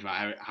thinking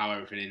about how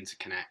everything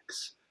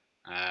interconnects,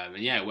 and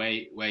yeah, where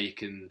you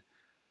can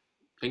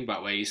think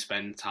about where you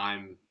spend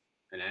time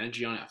and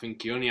energy on it. I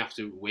think you only have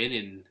to win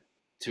in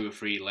two or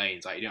three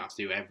lanes. Like you don't have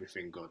to do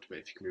everything good, but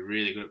if you can be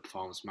really good at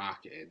performance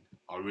marketing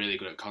or really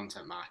good at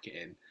content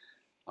marketing,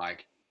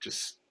 like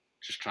just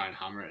try and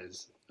hammer it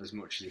as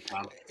much as you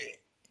can.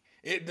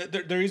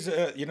 There is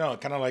a,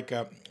 kind of like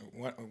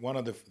one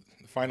of the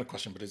final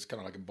question, but it's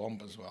kind of like a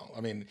bomb as well.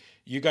 I mean,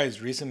 you guys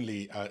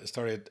recently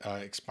started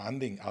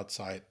expanding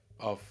outside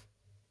of,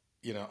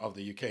 of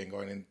the UK and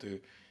going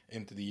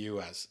into the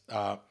US.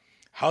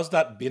 How's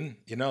that been?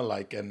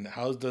 And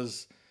how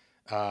does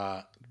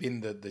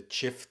been the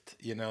shift,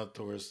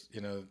 towards,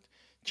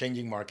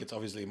 changing markets?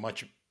 Obviously, a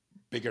much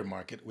bigger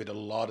market with a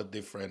lot of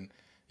different,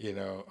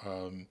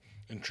 intrinsics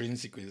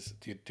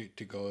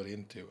to go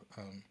into.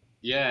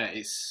 Yeah,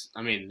 it's.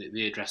 I mean,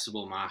 the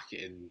addressable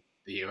market in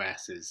the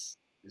US is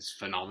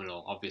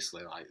phenomenal.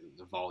 Obviously, like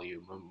the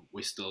volume, and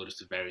we're still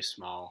just a very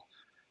small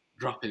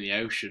drop in the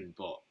ocean.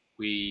 But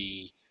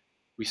we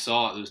we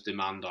saw that there was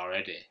demand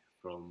already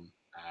from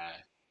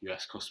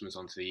US customers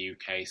onto the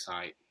UK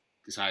site.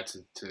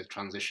 Decided to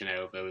transition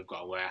over. We've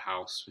got a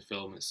warehouse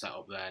fulfillment set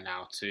up there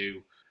now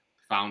too.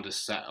 Founders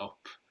set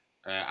up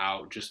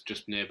out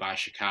just nearby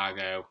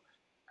Chicago.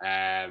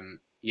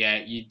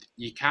 Yeah,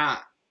 you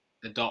can't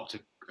adopt a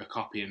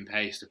copy and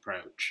paste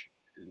approach.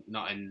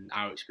 Not in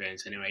our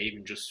experience anyway.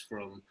 Even just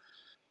from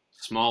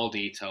small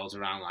details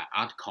around like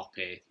ad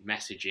copy,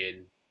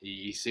 messaging,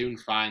 you soon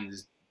find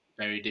there's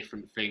very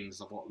different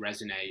things of what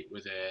resonate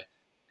with a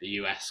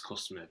US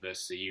customer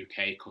versus a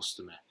UK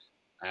customer.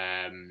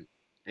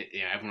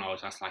 Everyone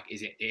always asks like,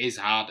 it is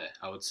harder.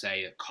 I would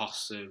say it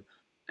costs are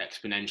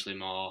exponentially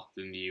more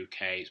than the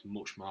UK. It's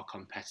much more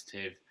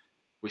competitive.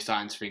 We're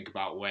starting to think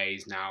about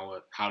ways now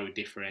of how do we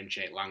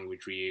differentiate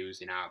language we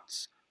use in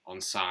ads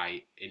on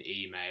site, in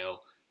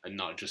email, and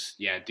not just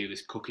do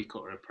this cookie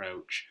cutter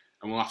approach.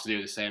 And we'll have to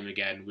do the same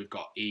again. We've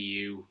got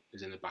EU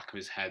is in the back of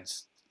his head.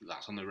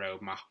 That's on the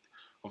roadmap.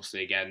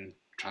 Obviously, again,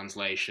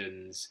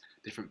 translations,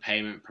 different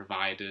payment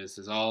providers.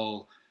 There's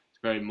all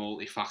very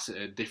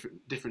multifaceted,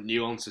 different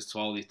nuances to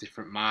all these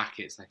different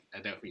markets. Like, I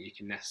don't think you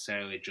can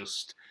necessarily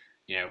just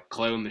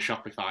clone the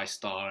Shopify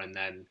store and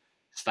then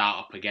start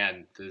up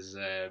again. There's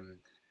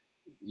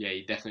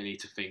you definitely need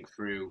to think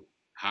through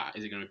how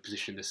is it going to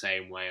position the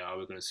same way, or are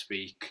we going to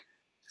speak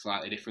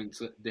slightly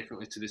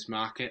differently to this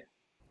market?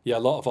 Yeah, a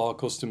lot of our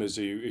customers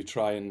who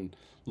try and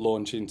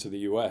launch into the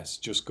US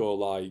just go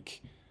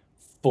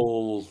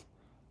full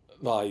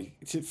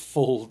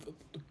full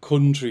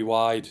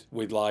countrywide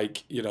with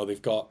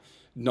they've got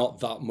not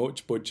that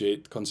much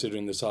budget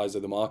considering the size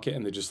of the market,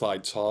 and they just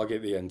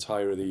target the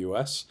entire of the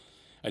US.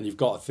 And you've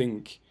got to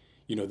think,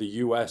 the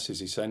US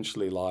is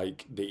essentially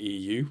like the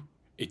EU.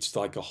 It's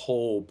like a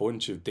whole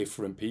bunch of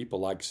different people.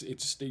 Like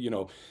it's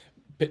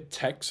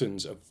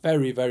Texans are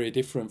very, very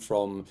different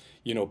from,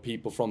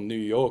 people from New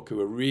York,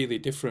 who are really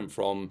different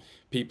from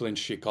people in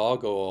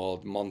Chicago or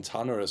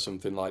Montana or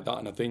something like that.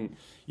 And I think,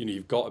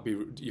 you've got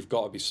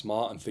to be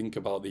smart and think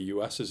about the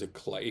US as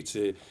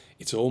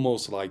it's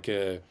almost like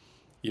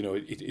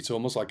it's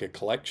almost like a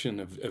collection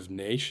of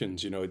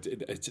nations.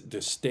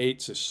 The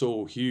states are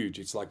so huge.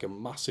 It's like a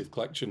massive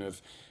collection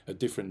of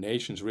different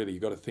nations. Really, you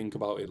got to think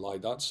about it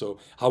like that. So,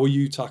 how are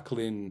you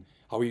tackling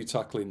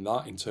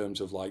that in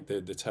terms of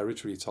the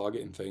territory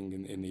targeting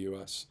thing in the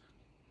US?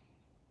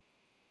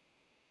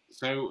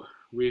 So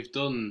we've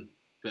done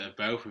a bit of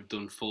both. We've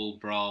done full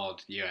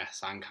broad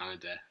US and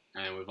Canada,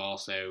 and we've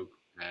also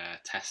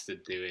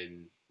tested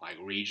doing like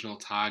regional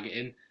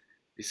targeting.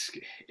 It's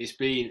it's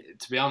been,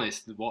 to be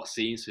honest, what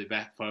seems to be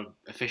better for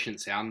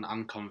efficiency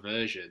and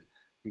conversion.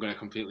 I'm going to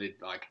completely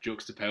like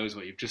juxtapose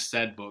what you've just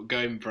said, but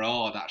going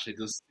broad actually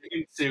does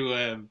seem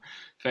to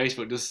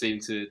Facebook does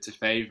seem to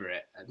favour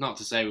it. Not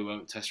to say we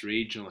won't test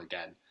regional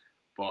again,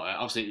 But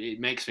obviously, it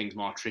makes things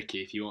more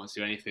tricky if you want to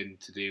do anything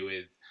to do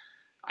with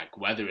like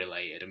weather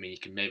related. I mean, you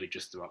can maybe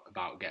just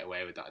about get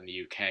away with that in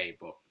the UK,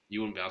 but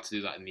you wouldn't be able to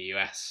do that in the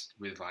US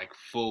with like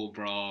full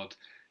broad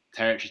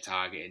territory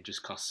targeting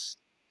just because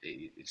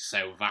it's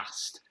so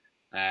vast.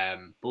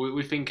 But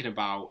we're thinking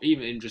about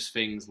even in just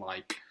things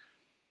like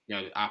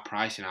our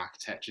pricing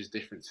architecture is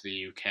different to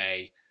the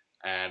UK.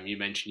 You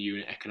mentioned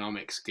unit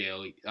economic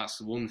skill. That's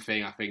the one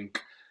thing I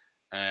think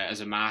as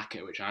a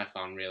market, which I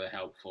found really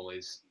helpful,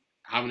 is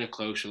having a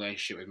close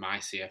relationship with my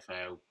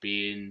CFO,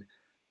 being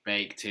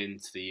baked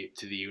into the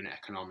unit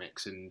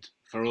economics. And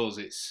for us,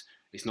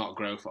 it's not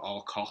growth at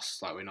all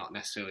costs. Like we're not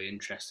necessarily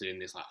interested in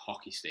this like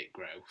hockey stick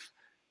growth.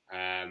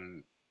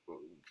 Um,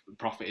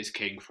 Profit is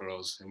king for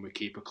us, and we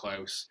keep a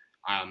close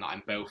eye on that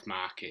in both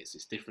markets.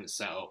 It's different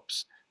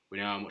setups. We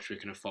know how much we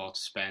can afford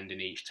to spend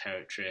in each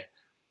territory.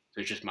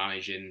 So it's just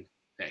managing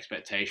the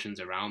expectations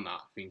around that.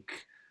 I think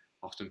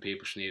often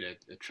people should need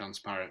a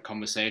transparent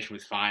conversation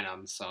with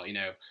finance, or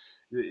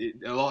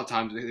a lot of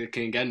times it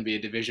can again be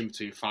a division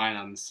between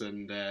finance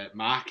and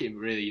marketing.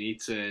 Really,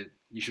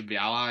 you should be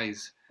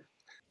allies.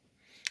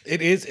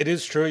 It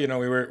is true.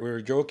 We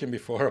were joking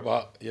before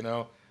about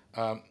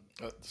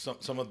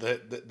some of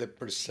the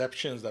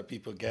perceptions that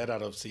people get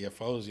out of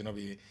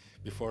CFOs.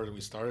 Before we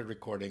started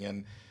recording,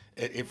 and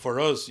for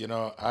us,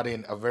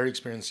 adding a very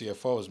experienced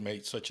CFO has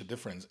made such a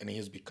difference, and he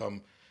has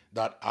become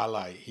that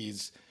ally.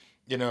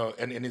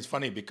 And it's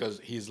funny because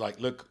he's like,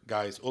 look,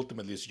 guys,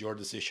 ultimately it's your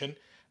decision.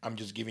 I'm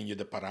just giving you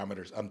the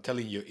parameters. I'm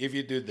telling you, if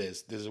you do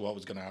this, this is what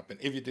was going to happen.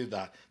 If you do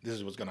that, this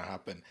is what's going to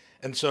happen.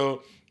 And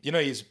so,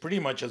 he's pretty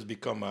much has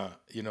become a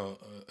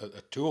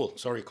tool.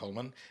 Sorry,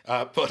 Coleman.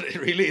 But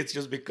really, it's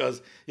just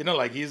because,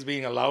 like he's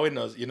being allowing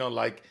us,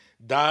 like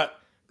that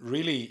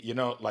really,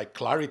 like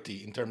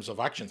clarity in terms of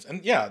actions.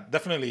 And yeah,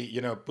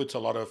 definitely, puts a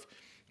lot of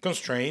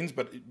constraints,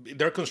 but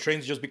they're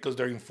constraints just because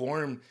they're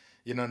informed,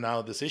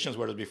 now decisions,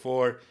 whereas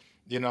before,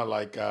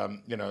 like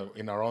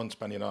in our own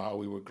span, how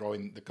we were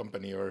growing the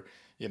company, or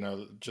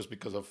just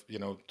because of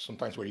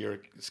sometimes where you're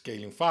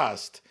scaling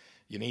fast,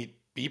 you need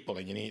people,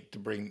 and you need to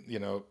bring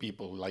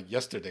people like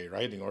yesterday,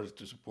 right, in order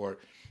to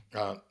support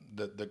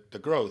the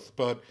growth.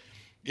 But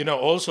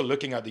also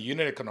looking at the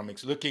unit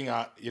economics, looking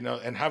at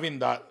and having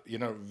that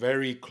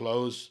very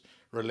close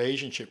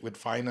relationship with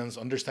finance,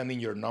 understanding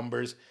your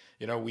numbers.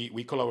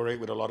 We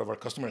collaborate with a lot of our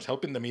customers,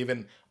 helping them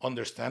even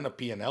understand a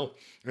P&L,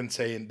 and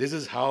saying these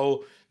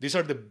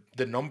are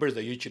the numbers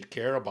that you should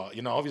care about.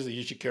 Obviously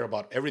you should care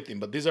about everything,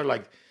 but these are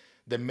like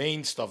the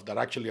main stuff that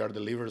actually are the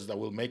levers that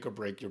will make or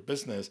break your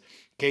business.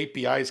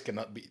 KPIs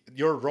cannot be,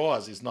 your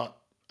ROAS is not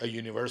a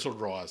universal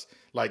ROAS.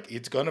 Like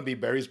it's going to be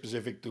very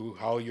specific to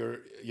how your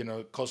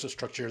cost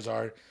structures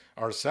are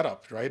set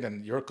up, right?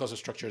 And your cost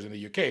structures in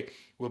the UK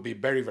will be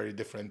very, very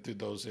different to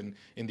those in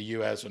the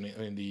US or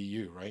in the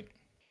EU, right?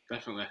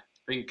 Definitely.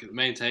 I think the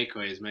main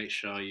takeaway is make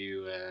sure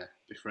you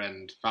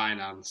befriend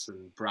finance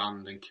and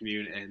brand and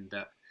community, and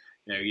that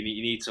you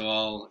need to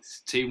all.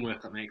 It's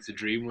teamwork that makes the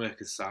dream work,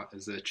 as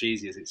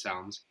cheesy as it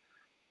sounds.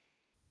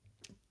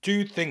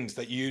 Two things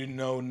that you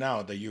know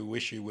now that you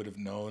wish you would have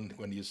known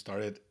when you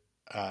started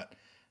at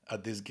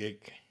at this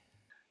gig.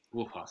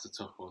 Whoop, that's a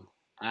tough one.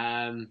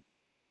 Um,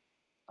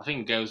 I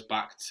think it goes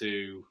back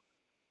to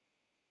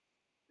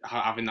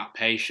having that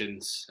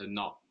patience and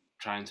not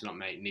trying to not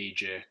make knee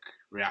jerk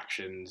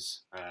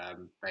reactions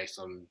based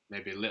on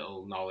maybe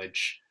little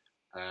knowledge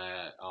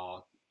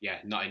or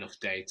not enough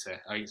data.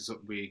 I think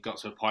we got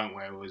to a point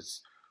where it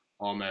was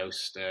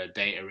almost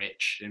data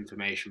rich,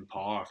 information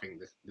poor. I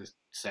think the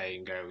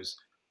saying goes.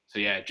 So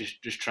yeah,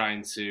 just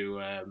trying to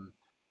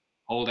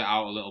hold it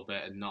out a little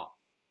bit and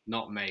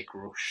not make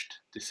rushed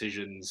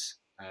decisions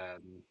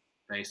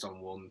based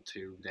on 1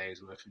 2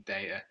 days worth of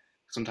data.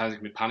 Sometimes it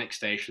can be panic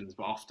stations,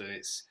 but often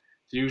it's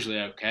usually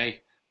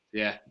okay.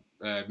 Yeah,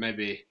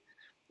 maybe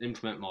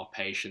implement more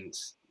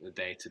patience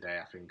day to day.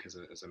 I think as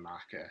a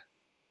marketer,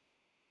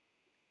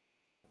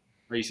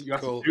 you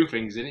have to Cool. do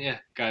things, didn't you?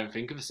 Go and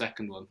think of a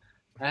second one.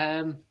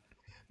 Um,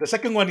 The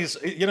second one is,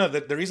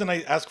 the reason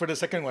I ask for the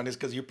second one is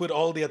because you put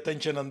all the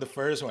attention on the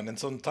first one, and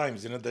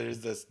sometimes, there is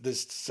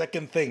this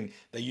second thing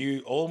that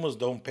you almost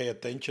don't pay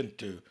attention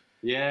to,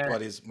 yeah,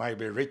 but it might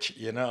be rich,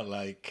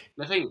 like.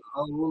 I think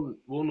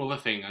one other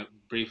thing I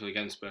briefly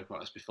again spoke about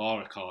this before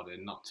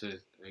recording, not to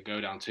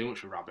go down too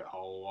much of a rabbit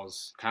hole,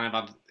 was kind of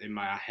had in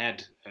my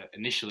head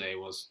initially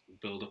was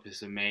build up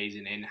this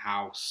amazing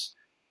in-house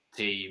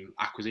team,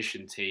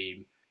 acquisition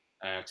team,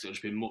 because it would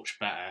have been much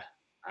better.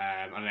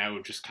 And I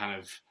would just kind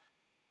of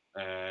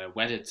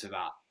wedded to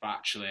that. But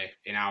actually,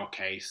 in our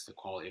case, the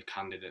quality of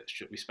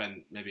candidates, we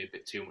spent maybe a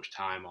bit too much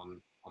time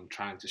on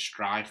trying to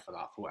strive for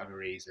that for whatever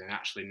reason. And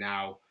actually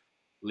now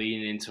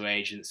leaning into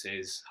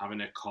agencies,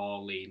 having a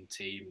core lean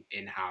team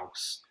in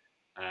house,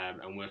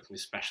 and working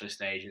with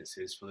specialist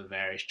agencies for the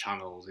various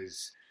channels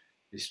is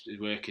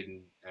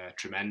working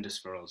tremendous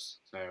for us.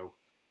 So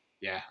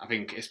yeah, I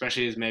think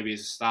especially as maybe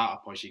as a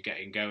startup or as you're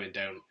getting going,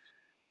 don't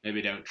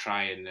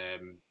try and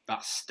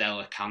that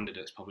stellar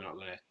candidate's probably not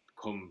going to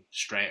come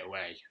straight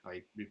away.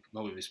 Like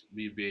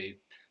we'd be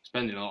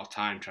spending a lot of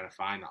time trying to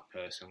find that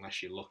person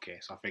unless you're lucky.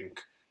 So I think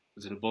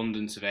there's an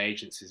abundance of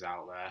agencies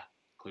out there,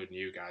 including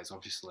you guys,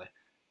 obviously.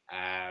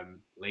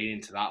 Lean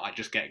into that, like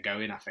just get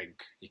going. I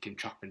think you can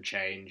chop and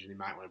change, and you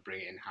might want to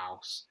bring it in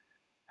house.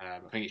 I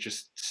think it's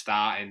just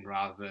starting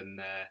rather than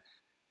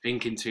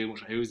thinking too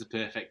much. Who's the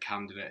perfect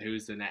candidate?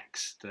 Who's the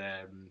next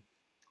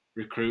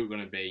recruit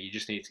going to be? You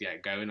just need to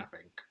get going. I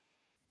think.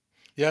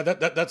 Yeah,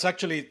 that's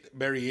actually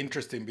very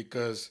interesting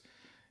because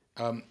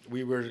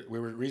we were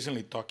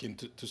recently talking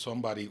to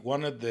somebody.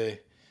 One of the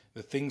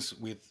things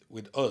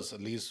with us,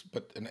 at least,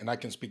 but and I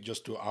can speak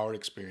just to our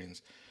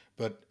experience,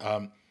 but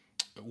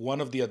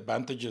one of the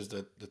advantages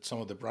that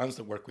some of the brands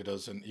that work with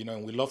us, and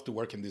and we love to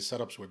work in these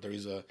setups where there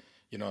is a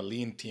a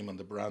lean team on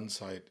the brand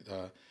side,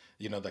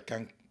 that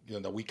can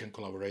that we can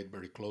collaborate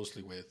very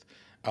closely with,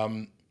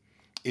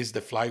 is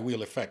the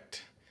flywheel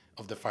effect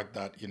of the fact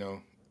that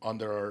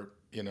under our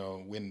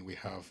when we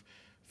have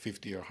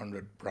 50 or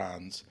 100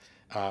 brands,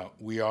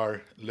 we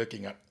are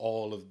looking at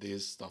all of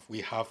this stuff.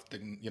 We have the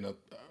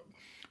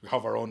we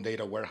have our own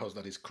data warehouse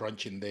that is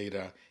crunching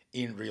data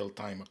in real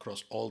time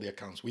across all the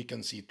accounts. We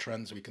can see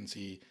trends, we can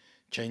see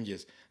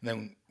changes. And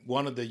then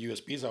one of the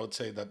USPs I would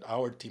say that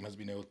our team has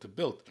been able to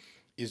build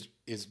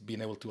is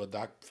being able to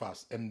adapt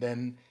fast and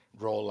then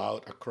roll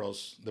out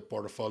across the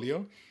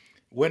portfolio.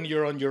 When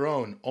you're on your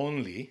own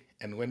only,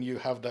 and when you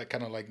have that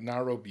kind of like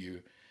narrow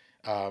view,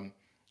 um,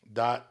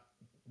 that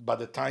by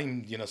the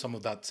time some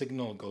of that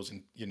signal goes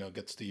in,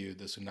 gets to you,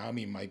 the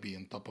tsunami might be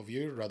on top of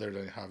you rather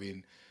than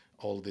having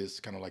all these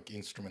kind of like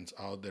instruments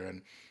out there,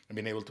 and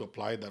being able to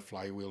apply that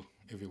flywheel,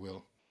 if you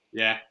will.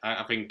 Yeah,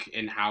 I think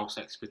in-house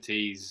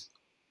expertise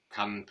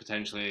can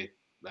potentially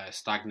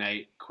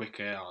stagnate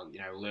quicker, or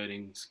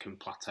learnings can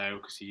plateau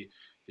because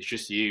it's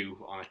just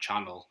you on a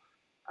channel.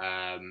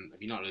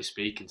 If you're not really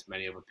speaking to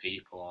many other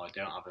people, or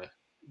don't have a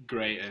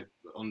greater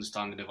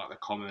understanding of like the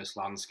commerce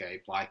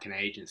landscape like an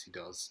agency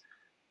does,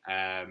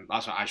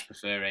 that's why I just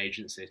prefer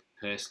agency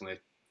personally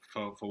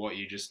for what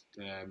you just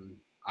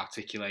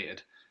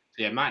articulated.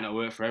 So yeah, it might not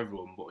work for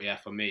everyone, but yeah,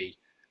 for me,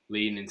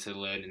 lean into the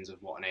learnings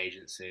of what an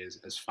agency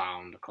has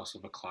found across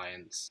other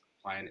clients,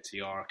 applying it to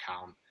your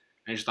account,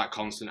 and just that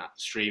constant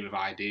stream of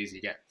ideas you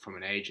get from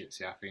an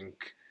agency, I think,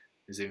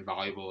 is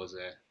invaluable as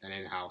an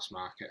in-house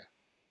marketer.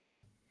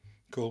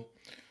 Cool.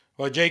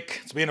 Well,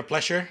 Jake, it's been a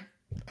pleasure.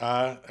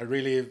 I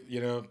really,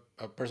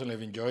 I personally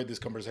have enjoyed this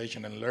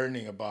conversation and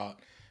learning about,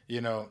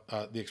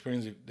 the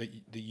experience that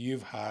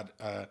you've had,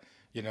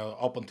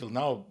 up until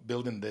now,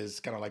 building this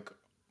kind of like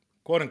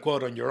quote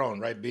unquote on your own,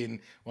 right?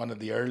 Being one of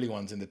the early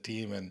ones in the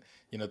team, and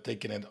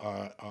taking it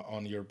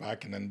on your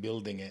back and then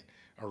building it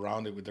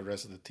around it with the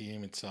rest of the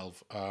team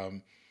itself.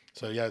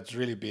 So yeah, it's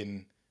really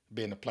been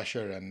a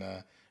pleasure, and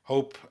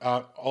hope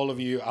all of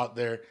you out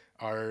there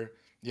are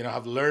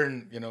have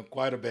learned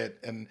quite a bit,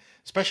 and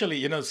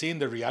especially seeing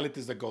the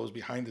realities that goes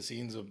behind the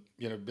scenes of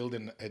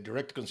building a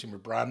direct consumer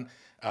brand,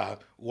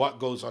 what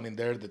goes on in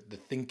there, the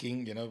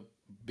thinking,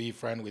 be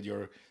friend with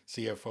your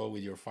CFO,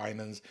 with your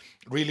finance,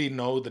 really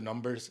know the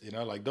numbers,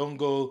 like don't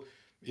go,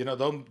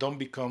 don't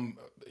become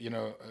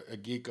a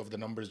geek of the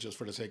numbers just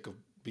for the sake of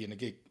being a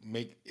geek.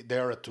 Make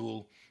They're a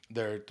tool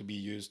there to be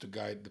used to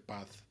guide the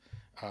path.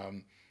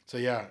 So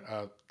yeah,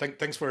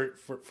 thanks for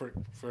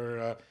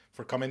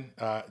coming,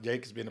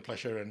 Jake. It's been a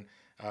pleasure, and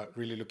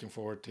really looking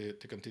forward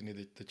to continue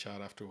the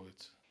chat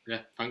afterwards.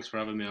 Yeah, thanks for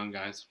having me on,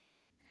 guys.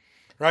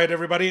 Right,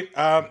 everybody.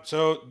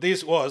 So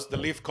this was the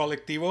Leaf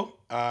Collectivo.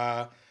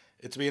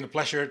 It's been a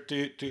pleasure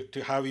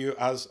to have you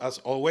as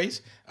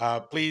always.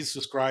 Please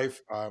subscribe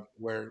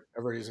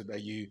wherever it is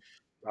that you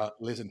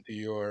listen to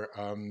your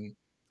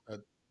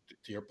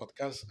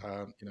podcast.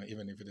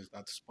 Even if it is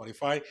not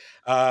Spotify,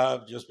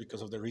 just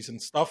because of the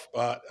recent stuff.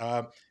 But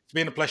it's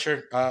been a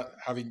pleasure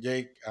having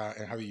Jake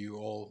and having you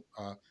all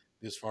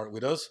this far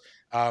with us.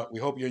 We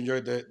hope you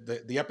enjoyed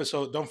the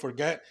episode. Don't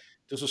forget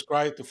to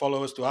subscribe, to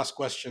follow us, to ask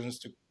questions,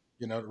 to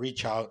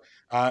reach out.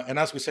 And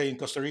as we say in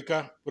Costa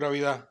Rica, pura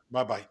vida.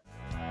 Bye bye.